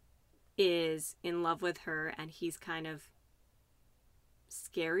brother-in-law is in love with her, and he's kind of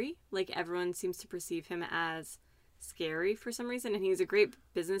scary. Like, everyone seems to perceive him as scary for some reason, and he's a great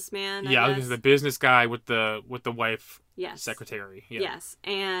businessman. Yeah, because the business guy with the wife, yes, secretary. Yeah. Yes,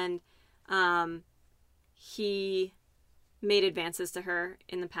 and he made advances to her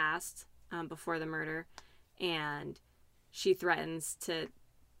in the past, before the murder, and she threatens to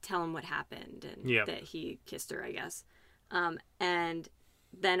tell him what happened and that he kissed her, I guess. And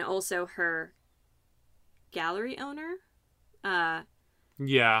then also her gallery owner.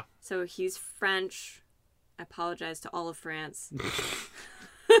 Yeah. So he's French. I apologize to all of France.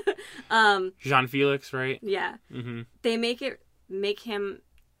 Jean Felix, right? Yeah. Mm-hmm. They make him,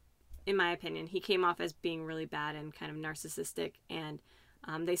 in my opinion, he came off as being really bad and kind of narcissistic, and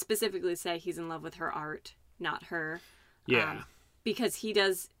they specifically say he's in love with her art, not her. Yeah. Because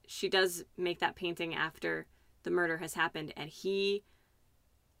she does make that painting after the murder has happened, and he,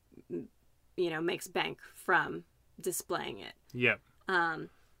 makes bank from displaying it. Yep.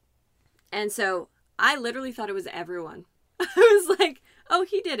 And so I literally thought it was everyone. I was like, oh,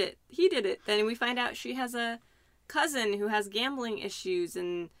 he did it. Then we find out she has a cousin who has gambling issues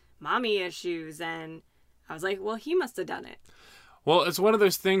and mommy issues, and I was like, well, he must have done it. Well, it's one of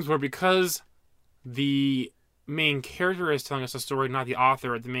those things where, because the main character is telling us a story, not the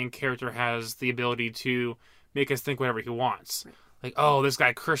author, the main character has the ability to make us think whatever he wants. Right. Like, oh, this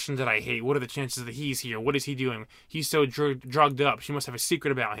guy Christian that I hate, what are the chances that he's here? What is he doing? He's so drugged up. She must have a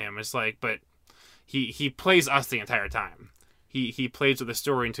secret about him. It's like, but he plays us the entire time. He plays with the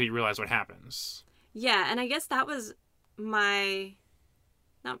story until you realize what happens. Yeah, and I guess that was my,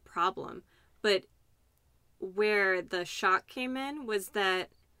 not problem, but where the shock came in was that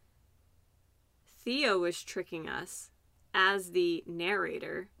Theo was tricking us as the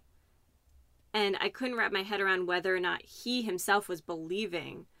narrator, and I couldn't wrap my head around whether or not he himself was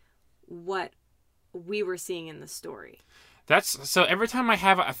believing what we were seeing in the story. So every time I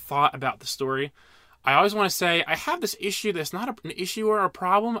have a thought about the story, I always want to say, I have this issue that's not an issue or a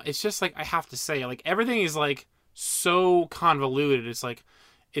problem. It's just like, I have to say, like, everything is like so convoluted. It's like,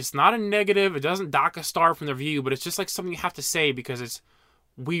 it's not a negative. It doesn't dock a star from the review, but it's just like something you have to say because it's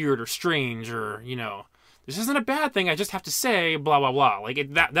weird or strange, or, this isn't a bad thing. I just have to say blah, blah, blah.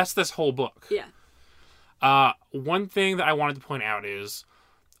 Like, that's this whole book. Yeah. One thing that I wanted to point out is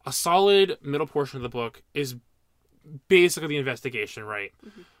a solid middle portion of the book is basically the investigation, right?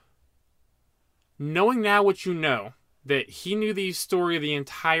 Mm-hmm. Knowing now what you know, that he knew the story the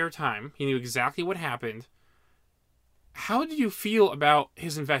entire time, he knew exactly what happened, how did you feel about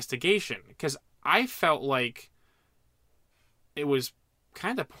his investigation? Because I felt like it was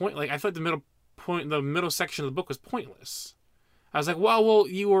kind of I felt the middle section of the book was pointless. I was like, well,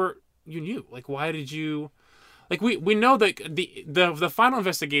 you knew. Like, why did you? Like, we know that the final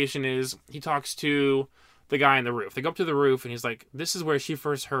investigation is he talks to the guy on the roof. They go up to the roof, and he's like, this is where she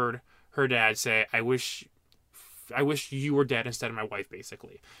first heard her dad say, I wish you were dead instead of my wife,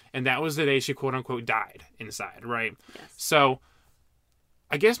 basically. And that was the day she, quote unquote, died inside, right? Yes. So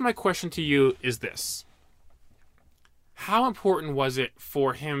I guess my question to you is this. How important was it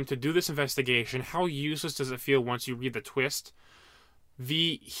for him to do this investigation? How useless does it feel once you read the twist?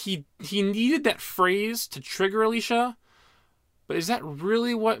 He needed that phrase to trigger Alicia, but is that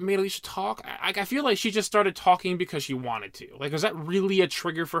really what made Alicia talk? I feel like she just started talking because she wanted to. Like, was that really a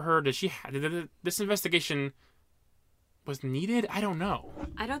trigger for her? Did this investigation was needed? I don't know.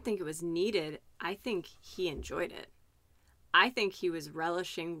 I don't think it was needed. I think he enjoyed it. I think he was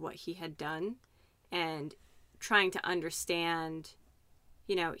relishing what he had done and trying to understand,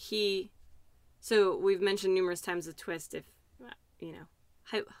 so we've mentioned numerous times the twist. If,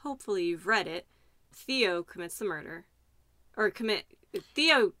 hopefully you've read it. Theo commits the murder.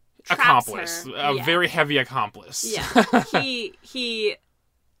 Theo traps accomplice. her. A very heavy accomplice. Yeah. He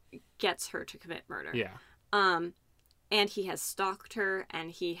gets her to commit murder. Yeah. And he has stalked her,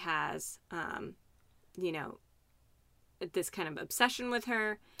 and he has, this kind of obsession with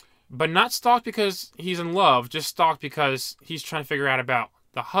her. But not stalked because he's in love, just stalked because he's trying to figure out about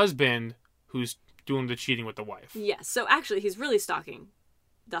the husband who's doing the cheating with the wife. Yes. So actually, he's really stalking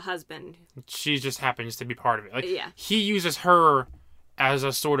the husband. She just happens to be part of it. Like, Yeah. he uses her as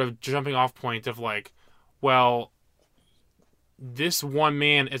a sort of jumping off point of like, well, this one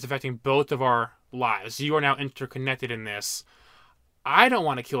man is affecting both of our lives. You are now interconnected in this. I don't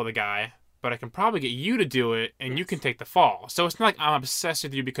want to kill the guy, but I can probably get you to do it, and you can take the fall. So it's not like I'm obsessed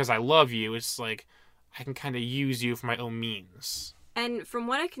with you because I love you. It's like I can kind of use you for my own means. And from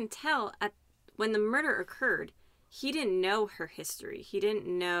what I can tell, when the murder occurred, he didn't know her history. He didn't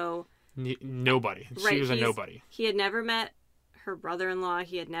know... Nobody. Right, she was a nobody. He had never met her brother-in-law.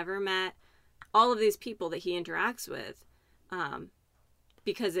 He had never met all of these people that he interacts with.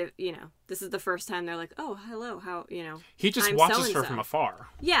 Because, this is the first time they're like, oh, hello, how, He just I'm watches so-and-so. her from afar.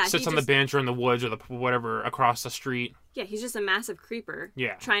 Yeah. Sits on the bench or in the woods or the whatever across the street. Yeah, he's just a massive creeper.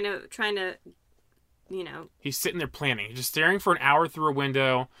 Yeah. Trying to, He's sitting there planning. He's just staring for an hour through a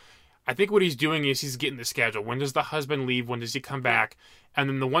window. I think what he's doing is he's getting the schedule. When does the husband leave? When does he come back? And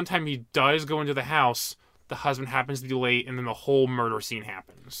then the one time he does go into the house, the husband happens to be late, and then the whole murder scene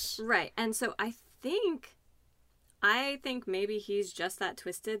happens. Right. And so I think maybe he's just that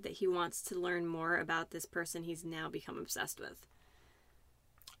twisted that he wants to learn more about this person he's now become obsessed with.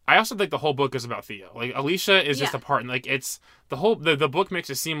 I also think the whole book is about Theo. Like, Alicia is just a part. And, like, it's the book makes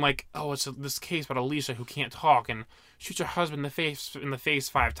it seem like, oh, it's this case about Alicia who can't talk and shoots her husband in the face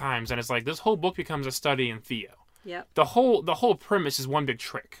 5 times. And it's like this whole book becomes a study in Theo. Yep. The whole premise is one big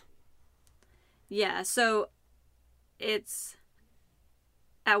trick. Yeah. So it's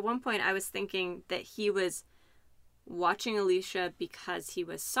at one point I was thinking that he was watching Alicia because he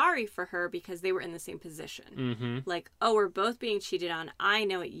was sorry for her because they were in the same position. Mm-hmm. Like, oh, we're both being cheated on. I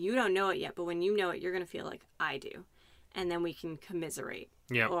know it. You don't know it yet. But when you know it, you're going to feel like I do. And then we can commiserate.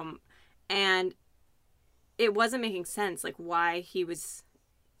 Yeah. And it wasn't making sense, like, why he was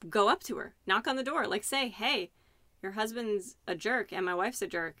go up to her, knock on the door, like, say, hey, your husband's a jerk and my wife's a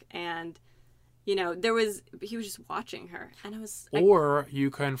jerk. And, he was just watching her. And I was like, or you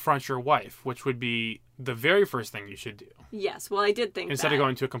confront your wife, which would be the very first thing you should do. Yes, well, I did think instead of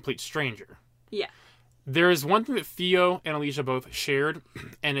going to a complete stranger. Yeah. There is one thing that Theo and Alicia both shared,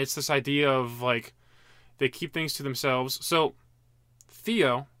 and it's this idea of, like, they keep things to themselves. So,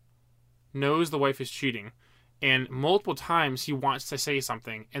 Theo knows the wife is cheating, and multiple times he wants to say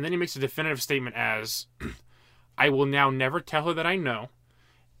something, and then he makes a definitive statement as, I will now never tell her that I know,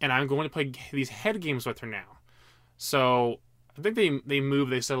 and I'm going to play these head games with her now. So, I think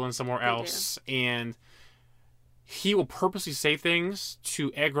they settle in somewhere else, and he will purposely say things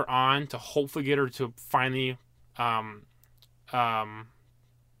to egg her on to hopefully get her to finally admit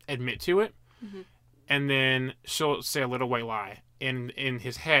to it. Mm-hmm. And then she'll say a little white lie. And in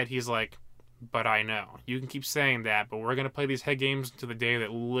his head, he's like, but I know. You can keep saying that, but we're going to play these head games to the day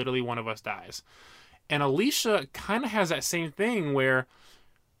that literally one of us dies. And Alicia kind of has that same thing where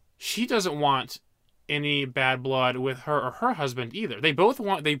she doesn't want any bad blood with her or her husband either. They both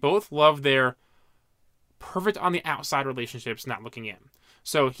love their perfect on the outside relationships, not looking in.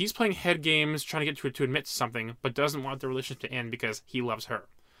 So he's playing head games, trying to get her to admit to something, but doesn't want the relationship to end because he loves her.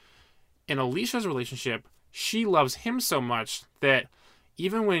 In Alicia's relationship, she loves him so much that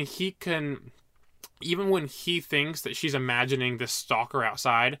even when he thinks that she's imagining this stalker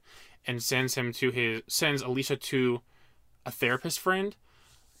outside and sends Alicia to a therapist friend,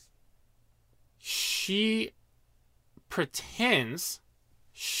 she pretends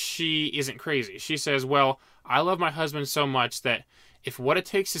she isn't crazy. She says, well, I love my husband so much that if what it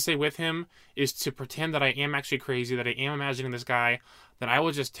takes to stay with him is to pretend that I am actually crazy, that I am imagining this guy, then I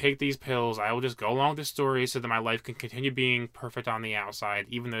will just take these pills. I will just go along with this story so that my life can continue being perfect on the outside,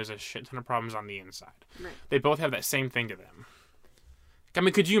 even though there's a shit ton of problems on the inside. Right. They both have that same thing to them. I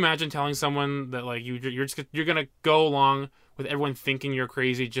mean, could you imagine telling someone that, like, you're gonna go along with everyone thinking you're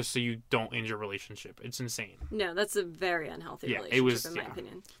crazy just so you don't end your relationship? It's insane. No, that's a very unhealthy relationship, in my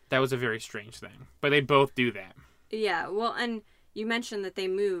opinion. That was a very strange thing. But they both do that. Yeah, well, and you mentioned that they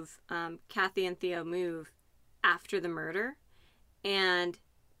move, Kathy and Theo move after the murder. And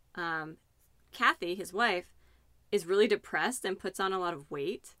Kathy, his wife, is really depressed and puts on a lot of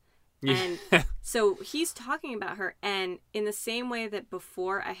weight. And so he's talking about her, and in the same way that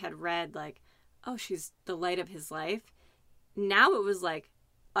before I had read, like, oh, she's the light of his life, now it was like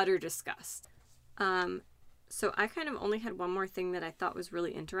utter disgust. So I kind of only had one more thing that I thought was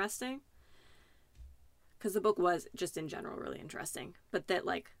really interesting, because the book was just in general really interesting, but that,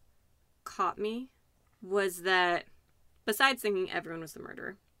 like, caught me was that besides thinking everyone was the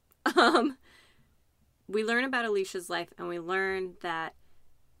murderer, we learn about Alicia's life, and we learn that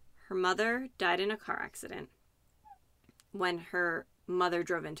her mother died in a car accident when her mother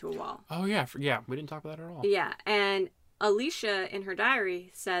drove into a wall. Oh, yeah. Yeah, we didn't talk about that at all. Yeah, and Alicia, in her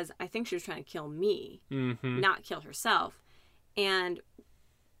diary, says, I think she was trying to kill me, not kill herself. And,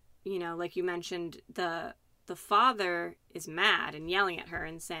 you know, like you mentioned, the father is mad and yelling at her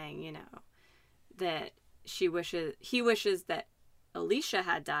and saying, you know, that he wishes that Alicia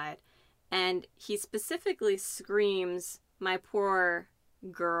had died. And he specifically screams, my poor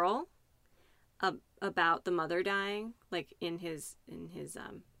girl, about the mother dying, like in his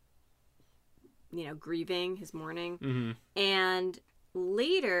you know, grieving, his mourning. And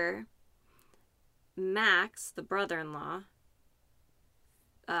later, Max, the brother-in-law,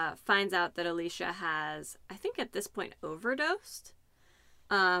 finds out that Alicia has, I think at this point, overdosed.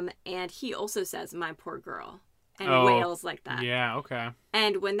 And he also says, my poor girl, and wails like that. Yeah, okay.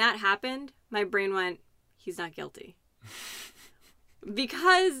 And when that happened, my brain went, he's not guilty.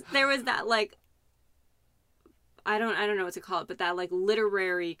 Because there was that, like, I don't know what to call it, but that, like,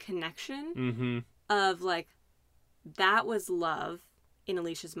 literary connection of, like, that was love in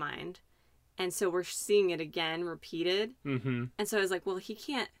Alicia's mind. And so we're seeing it again repeated. And so I was like, well, he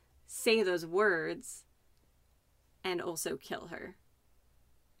can't say those words and also kill her.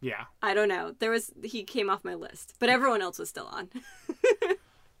 Yeah. I don't know. He came off my list, but everyone else was still on.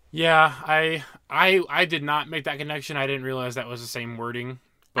 Yeah, I did not make that connection. I didn't realize that was the same wording.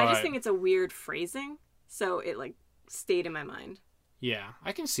 But... I just think it's a weird phrasing, so it, like, stayed in my mind. Yeah,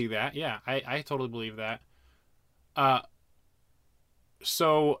 I can see that. Yeah, I totally believe that.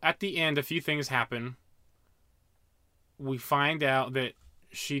 So at the end, a few things happen. We find out that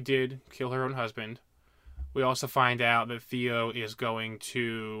she did kill her own husband. We also find out that Theo is going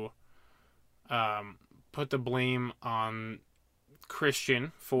to put the blame on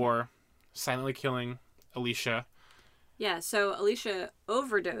Christian for silently killing Alicia. Yeah, so Alicia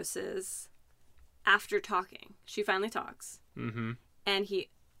overdoses after talking. She finally talks. And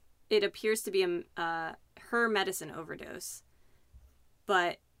it appears to be her medicine overdose.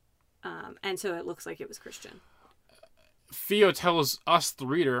 But, and so it looks like it was Christian. Theo tells us, the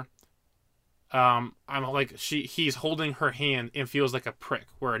reader, I'm like, he's holding her hand and feels like a prick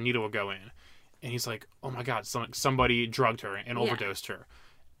where a needle would go in. And he's like, oh my God, somebody drugged her and overdosed her.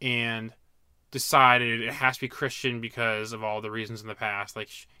 And decided it has to be Christian because of all the reasons in the past. Like,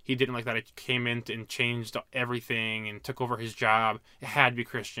 he didn't like that it came in and changed everything and took over his job. It had to be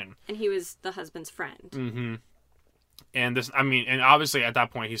Christian. And he was the husband's friend. And this, I mean, and obviously at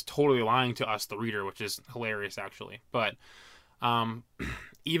that point, he's totally lying to us, the reader, which is hilarious, actually. But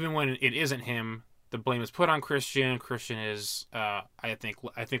even when it isn't him, the blame is put on Christian. Christian is, I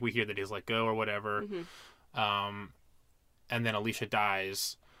think we hear that he's let go or whatever. And then Alicia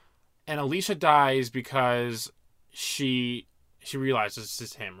dies. And Alicia dies because she realizes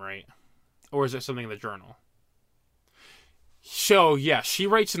it's him, right? Or is it something in the journal? So, yeah, she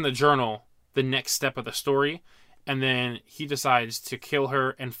writes in the journal the next step of the story. And then he decides to kill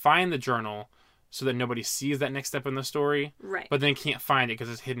her and find the journal so that nobody sees that next step in the story. Right. But then can't find it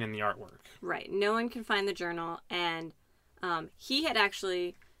because it's hidden in the artwork. Right. No one can find the journal. And he had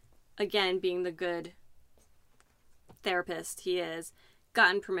actually, again, being the good therapist he is,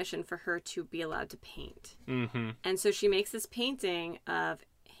 gotten permission for her to be allowed to paint. And so she makes this painting of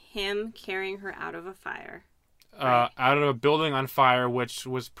him carrying her out of a fire. Right? Out of a building on fire, which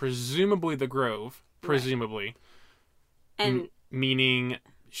was presumably the Grove. Presumably. Right. And meaning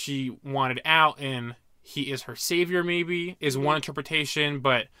she wanted out and he is her savior, maybe, is one interpretation.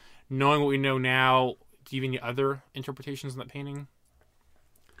 But knowing what we know now, do you have any other interpretations in that painting?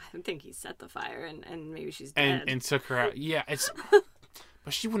 I think he set the fire and maybe she's dead. And took her out. Yeah, it's...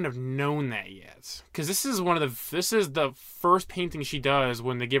 But she wouldn't have known that yet. Because this is the first painting she does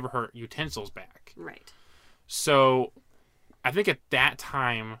when they give her utensils back. Right. So, I think at that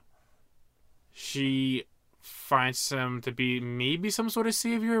time, she finds him to be maybe some sort of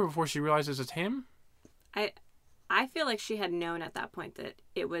savior before she realizes it's him. I feel like she had known at that point that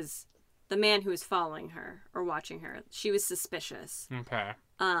it was the man who was following her or watching her. She was suspicious. Okay.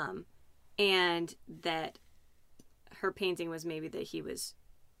 And that her painting was maybe that he was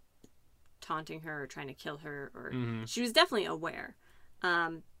taunting her or trying to kill her, or she was definitely aware.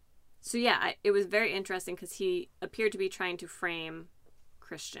 So yeah, it was very interesting because he appeared to be trying to frame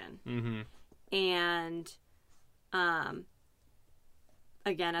Christian. And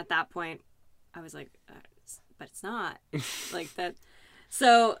again, at that point, I was like, but it's not like that.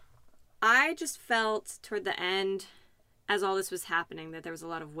 So I just felt toward the end, as all this was happening, that there was a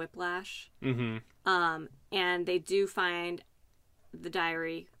lot of whiplash. And they do find the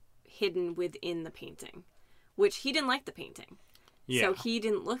diary hidden within the painting, which he didn't like the painting. Yeah. So he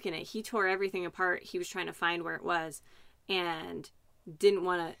didn't look in it. He tore everything apart. He was trying to find where it was. And didn't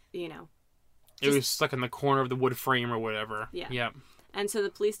want to, you know. It was stuck in the corner of the wood frame or whatever. Yeah. Yep. And so the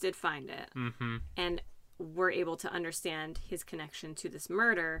police did find it. Mm-hmm. And were able to understand his connection to this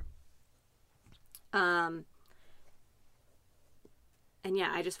murder. And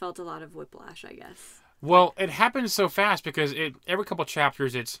yeah, I just felt a lot of whiplash, I guess. Well, it happens so fast because every couple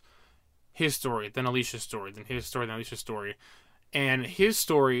chapters it's his story, then Alicia's story, then his story, then Alicia's story. And his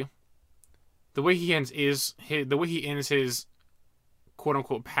story, the way he ends his quote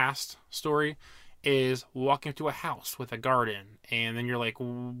unquote past story is walking to a house with a garden, and then you're like,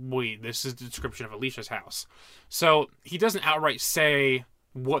 wait, this is the description of Alicia's house. So he doesn't outright say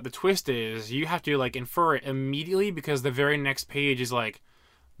what the twist is. You have to like infer it immediately because the very next page is like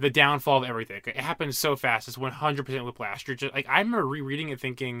the downfall of everything. It happens so fast. It's 100% whiplash. You're just like, I remember rereading it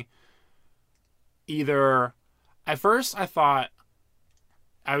thinking either at first I thought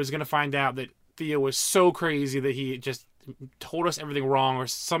I was going to find out that Theo was so crazy that he just told us everything wrong or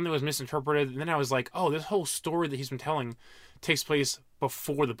something was misinterpreted. And then I was like, oh, this whole story that he's been telling takes place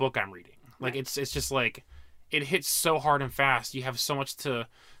before the book I'm reading. Like, it's just like, it hits so hard and fast. You have so much to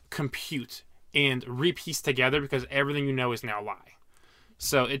compute and repiece together because everything you know is now a lie.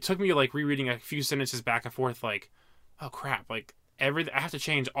 So it took me like rereading a few sentences back and forth like, oh crap, like I have to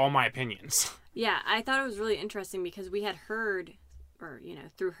change all my opinions. Yeah, I thought it was really interesting because we had heard, or, you know,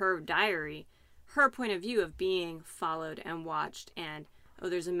 through her diary, her point of view of being followed and watched and, oh,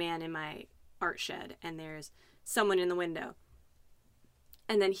 there's a man in my art shed and there's someone in the window.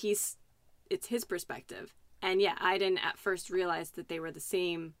 And then it's his perspective. And yeah, I didn't at first realize that they were the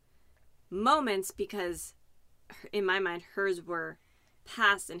same moments because in my mind, hers were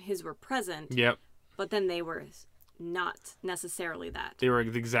past and his were present. Yep. But then they were not necessarily that. They were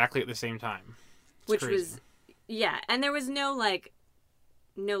exactly at the same time. It's which crazy. Was, yeah. And there was no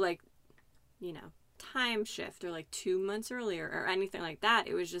you know, time shift or like 2 months earlier or anything like that.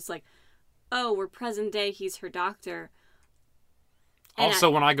 It was just like, oh, we're present day. He's her doctor.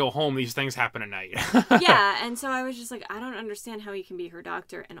 Also, when I go home, these things happen at night. Yeah. And so I was just like, I don't understand how he can be her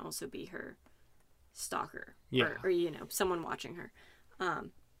doctor and also be her stalker. Yeah. Or you know, someone watching her.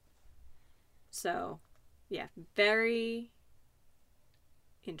 So, yeah, very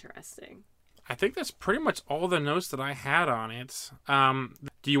interesting. I think that's pretty much all the notes that I had on it.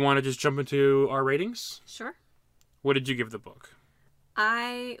 Do you want to just jump into our ratings? Sure. What did you give the book?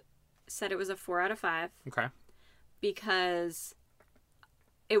 I said it was a 4 out of 5. Okay. Because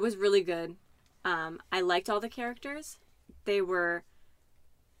it was really good. I liked all the characters. They were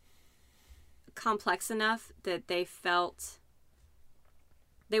complex enough that they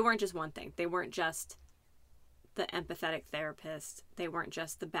weren't just one thing. They weren't just the empathetic therapist. They weren't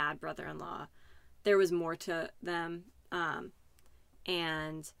just the bad brother-in-law. There was more to them.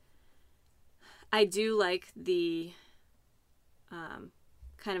 And I do like the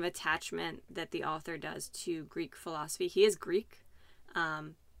kind of attachment that the author does to Greek philosophy. He is Greek.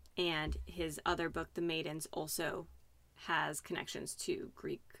 And his other book, The Maidens, also has connections to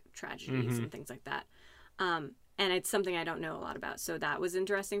Greek tragedies and things like that. And it's something I don't know a lot about. So that was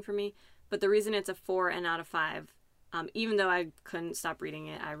interesting for me. But the reason it's a 4 out of 5, even though I couldn't stop reading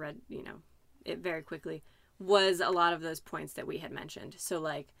it, I read, you know, it very quickly, was a lot of those points that we had mentioned. So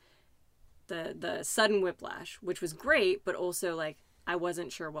like the sudden whiplash, which was great, but also like I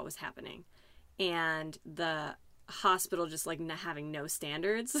wasn't sure what was happening. And the hospital just like having no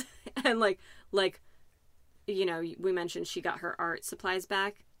standards. And like, you know, we mentioned she got her art supplies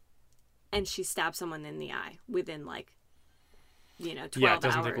back and she stabbed someone in the eye within like, you know, 12 hours. Yeah, it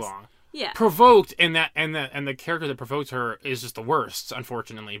doesn't take long. Yeah. Provoked, and the character that provoked her is just the worst,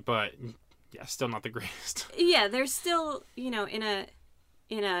 unfortunately, but yeah, still not the greatest. Yeah, there's still, you know, in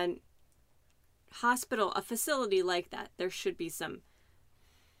a hospital, a facility like that, there should be some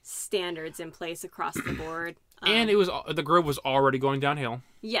standards in place across the board. And the Grove was already going downhill.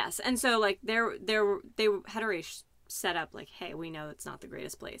 Yes, and so like they had already set up like, hey, we know it's not the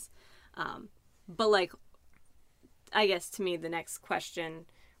greatest place, but like, I guess to me the next question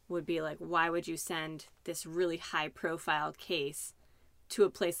would be like, why would you send this really high profile case to a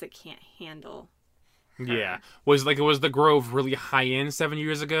place that can't handle her? Yeah, was the Grove really high end 7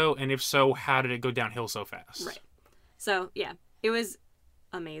 years ago, and if so, how did it go downhill so fast? Right. So yeah, it was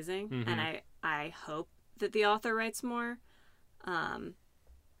amazing, and I hope that the author writes more.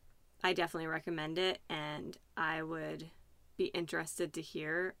 I definitely recommend it, and I would be interested to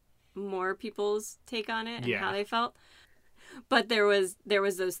hear more people's take on it and how they felt. But there was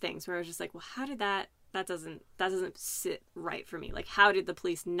those things where I was just like, well, how did that doesn't sit right for me. Like, how did the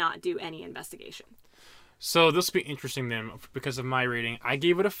police not do any investigation? So this will be interesting then, because of my rating. I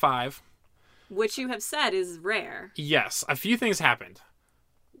gave it a 5. which you have said is rare. Yes, a few things happened.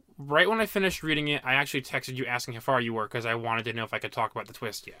 Right when I finished reading it, I actually texted you asking how far you were because I wanted to know if I could talk about the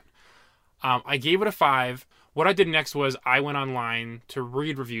twist yet. I gave it a 5. What I did next was I went online to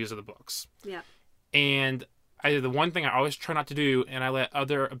read reviews of the books. Yeah. And I did the one thing I always try not to do, and I let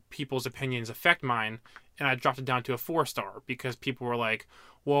other people's opinions affect mine, and I dropped it down to a 4-star because people were like,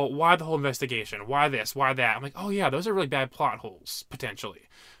 well, why the whole investigation? Why this? Why that? I'm like, oh yeah, those are really bad plot holes, potentially.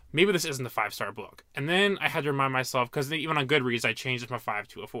 Maybe this isn't a 5-star book. And then I had to remind myself, because even on Goodreads, I changed it from a 5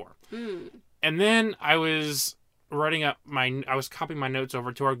 to a 4. And then I was I was copying my notes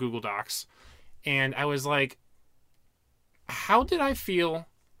over to our Google Docs, and I was like, how did I feel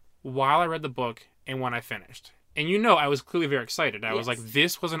while I read the book and when I finished? And I was clearly very excited. I was like,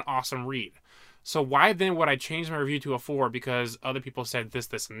 this was an awesome read. So why then would I change my review to a 4 because other people said this,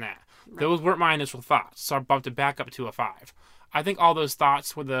 this, and that? Right. Those weren't my initial thoughts, so I bumped it back up to a 5. I think all those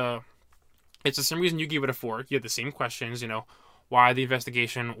thoughts were it's the same reason you gave it a 4. You had the same questions, why the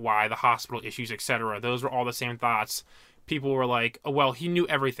investigation, why the hospital issues, etc. Those were all the same thoughts. People were like, oh, well, he knew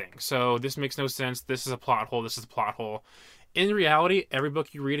everything, so this makes no sense. This is a plot hole. This is a plot hole. In reality, every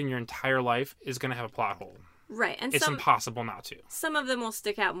book you read in your entire life is going to have a plot hole. Right. And it's impossible not to. Some of them will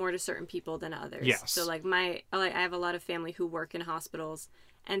stick out more to certain people than others. Yes. So, I have a lot of family who work in hospitals,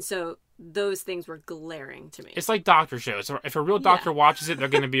 and so those things were glaring to me. It's like doctor shows. If a real doctor watches it, they're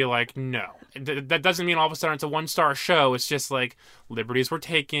going to be like, no. That doesn't mean all of a sudden it's a 1-star show. It's just like liberties were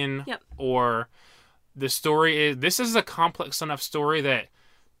taken. Yep. Or the story this is a complex enough story that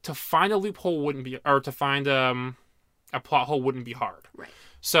to find a loophole wouldn't be, or to find a plot hole wouldn't be hard. Right.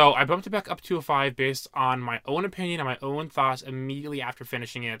 So I bumped it back up to a 5 based on my own opinion and my own thoughts immediately after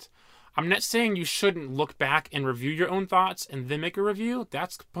finishing it. I'm not saying you shouldn't look back and review your own thoughts and then make a review.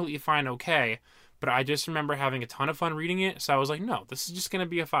 That's completely fine, okay. But I just remember having a ton of fun reading it, so I was like, no, this is just going to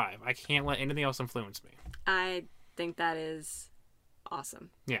be a 5. I can't let anything else influence me. I think that is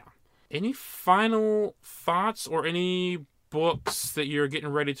awesome. Yeah. Any final thoughts or any books that you're getting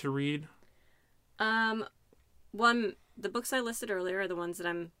ready to read? The books I listed earlier are the ones that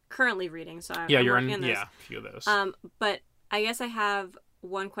I'm currently reading, so I'm you're working in on those. a few of those. But I guess I have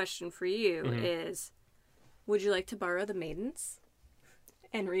one question for you Mm-hmm. is, would you like to borrow The Maidens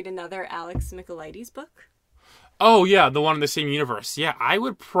and read another Alex Michaelides book? Oh, yeah, the one in the same universe. Yeah, I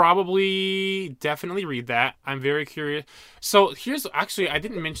would probably definitely read that. I'm very curious. So actually, I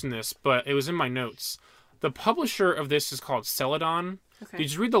didn't mention this, but it was in my notes. The publisher of this is called Celadon. Okay.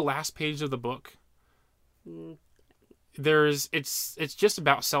 Did you read the last page of the book? Mm. It's just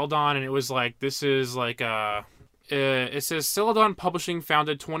about Celadon, and it was like, this is like it says Celadon Publishing,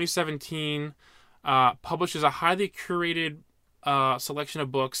 founded 2017, publishes a highly curated selection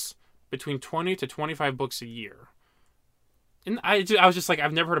of books, between 20 to 25 books a year. And I was just like,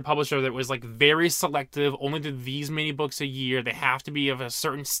 I've never heard a publisher that was like very selective, only did these many books a year. They have to be of a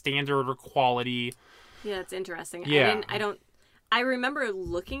certain standard or quality. Yeah, it's interesting. Yeah. I remember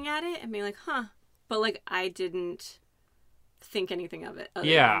looking at it and being like, huh. But like, I didn't think anything of it.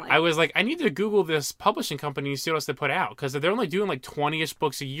 Yeah, I was like, I need to Google this publishing company and see what else they put out, because if they're only doing like 20-ish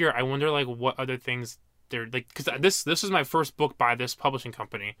books a year, I wonder like what other things they're like. Because this is my first book by this publishing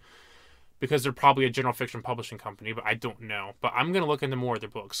company, because they're probably a general fiction publishing company, but I don't know. But I'm gonna look into more of their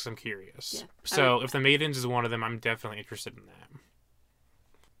books because I'm curious. Yeah, so if The Maidens is one of them, I'm definitely interested in that.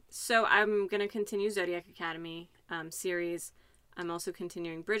 So I'm gonna continue Zodiac Academy series. I'm also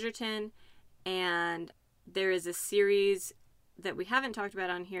continuing Bridgerton, and there is a series that we haven't talked about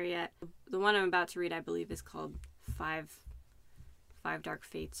on here yet. The one I'm about to read, I believe, is called Five Dark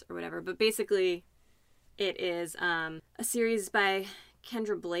Fates or whatever. But basically, it is a series by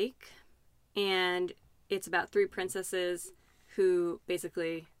Kendra Blake, and it's about 3 princesses who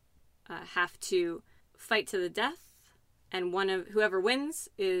basically have to fight to the death, and whoever wins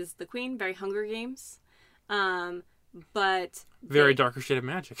is the queen. Very Hunger Games, but very Darker Shade of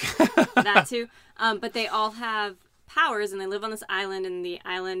Magic. That too. But they all have powers, and they live on this island, and the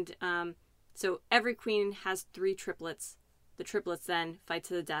island, so every queen has 3 triplets. The triplets then fight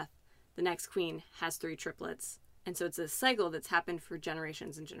to the death. The next queen has 3 triplets. And so it's a cycle that's happened for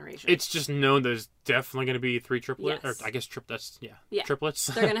generations and generations. It's just known there's definitely going to be 3 triplets. Yes. Or I guess triplets. Yeah. Triplets.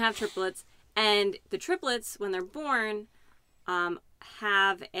 They're going to have triplets. And the triplets, when they're born,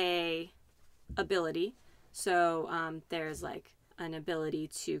 have a ability. So there's like an ability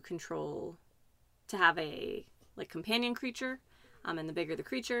to have a like companion creature. And the bigger the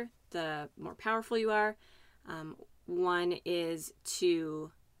creature, the more powerful you are. One is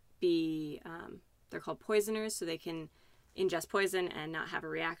to be, they're called poisoners, so they can ingest poison and not have a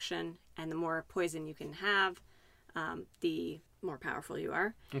reaction. And the more poison you can have, the more powerful you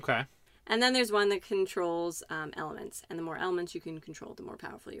are. Okay. And then there's one that controls elements. And the more elements you can control, the more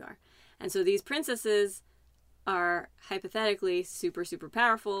powerful you are. And so these princesses are hypothetically super, super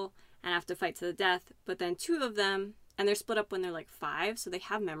powerful and have to fight to the death. But then two of them, and they're split up when they're like 5, so they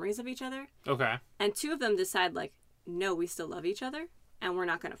have memories of each other. Okay. And two of them decide, like, no, we still love each other, and we're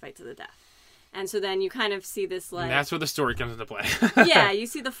not going to fight to the death. And so then you kind of see this, like... And that's where the story comes into play. Yeah, you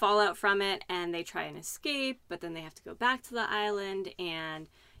see the fallout from it, and they try and escape, but then they have to go back to the island, and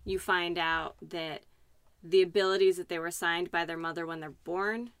you find out that the abilities that they were assigned by their mother when they're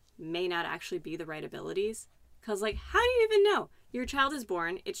born may not actually be the right abilities. Because, like, how do you even know? Your child is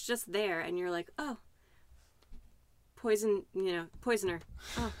born, it's just there, and you're like, oh, poisoner.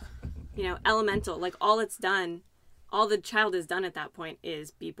 Oh, elemental. Like, all the child has done at that point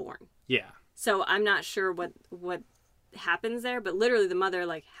is be born. Yeah. So I'm not sure what happens there, but literally the mother,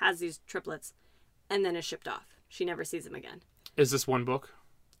 like, has these triplets and then is shipped off. She never sees them again. Is this one book?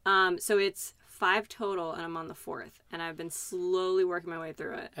 So it's 5 total, and I'm on the 4th, and I've been slowly working my way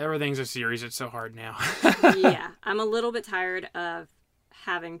through it. Everything's a series. It's so hard now. Yeah. I'm a little bit tired of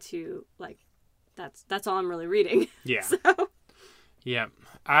having to, like, that's all I'm really reading. Yeah. So. Yeah.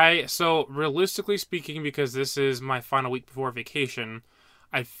 So realistically speaking, because this is my final week before vacation,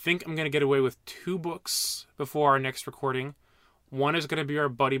 I think I'm going to get away with 2 books before our next recording. One is going to be our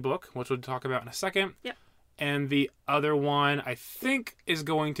buddy book, which we'll talk about in a second. Yep. And the other one, I think, is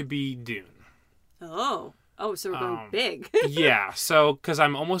going to be Dune. Oh, so we're going big. Yeah, so, because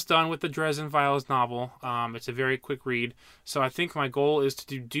I'm almost done with the Dresden Files novel. It's a very quick read. So I think my goal is to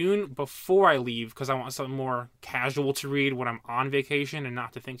do Dune before I leave, because I want something more casual to read when I'm on vacation and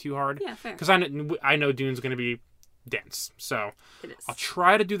not to think too hard. Yeah, fair. Because I know Dune's going to be dense. So it is. I'll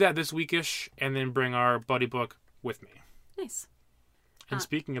try to do that this weekish and then bring our buddy book with me. Nice. And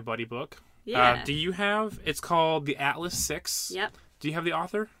speaking of buddy book, yeah. do you have, it's called The Atlas 6. Yep. Do you have the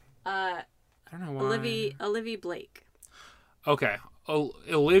author? I don't know why. Olivia Blake. Okay.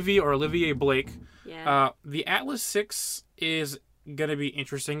 Olivier Blake. Yeah. The Atlas 6 is going to be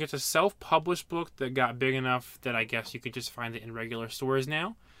interesting. It's a self-published book that got big enough that I guess you could just find it in regular stores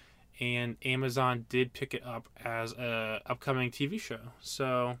now. And Amazon did pick it up as a upcoming TV show.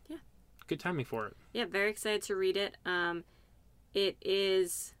 So, yeah. Good timing for it. Yeah, very excited to read it. It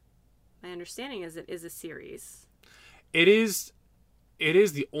is, my understanding is it is a series. It is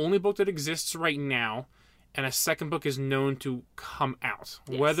the only book that exists right now, and a second book is known to come out.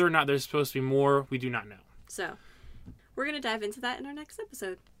 Yes. Whether or not there's supposed to be more, we do not know. So, we're going to dive into that in our next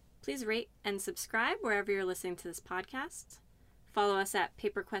episode. Please rate and subscribe wherever you're listening to this podcast. Follow us at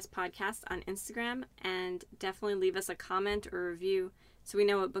Paper Quest Podcast on Instagram, and definitely leave us a comment or review so we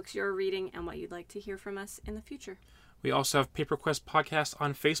know what books you're reading and what you'd like to hear from us in the future. We also have Paper Quest Podcast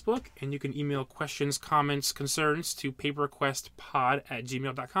on Facebook, and you can email questions, comments, concerns to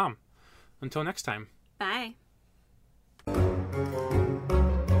paperquestpod@gmail.com. Until next time. Bye.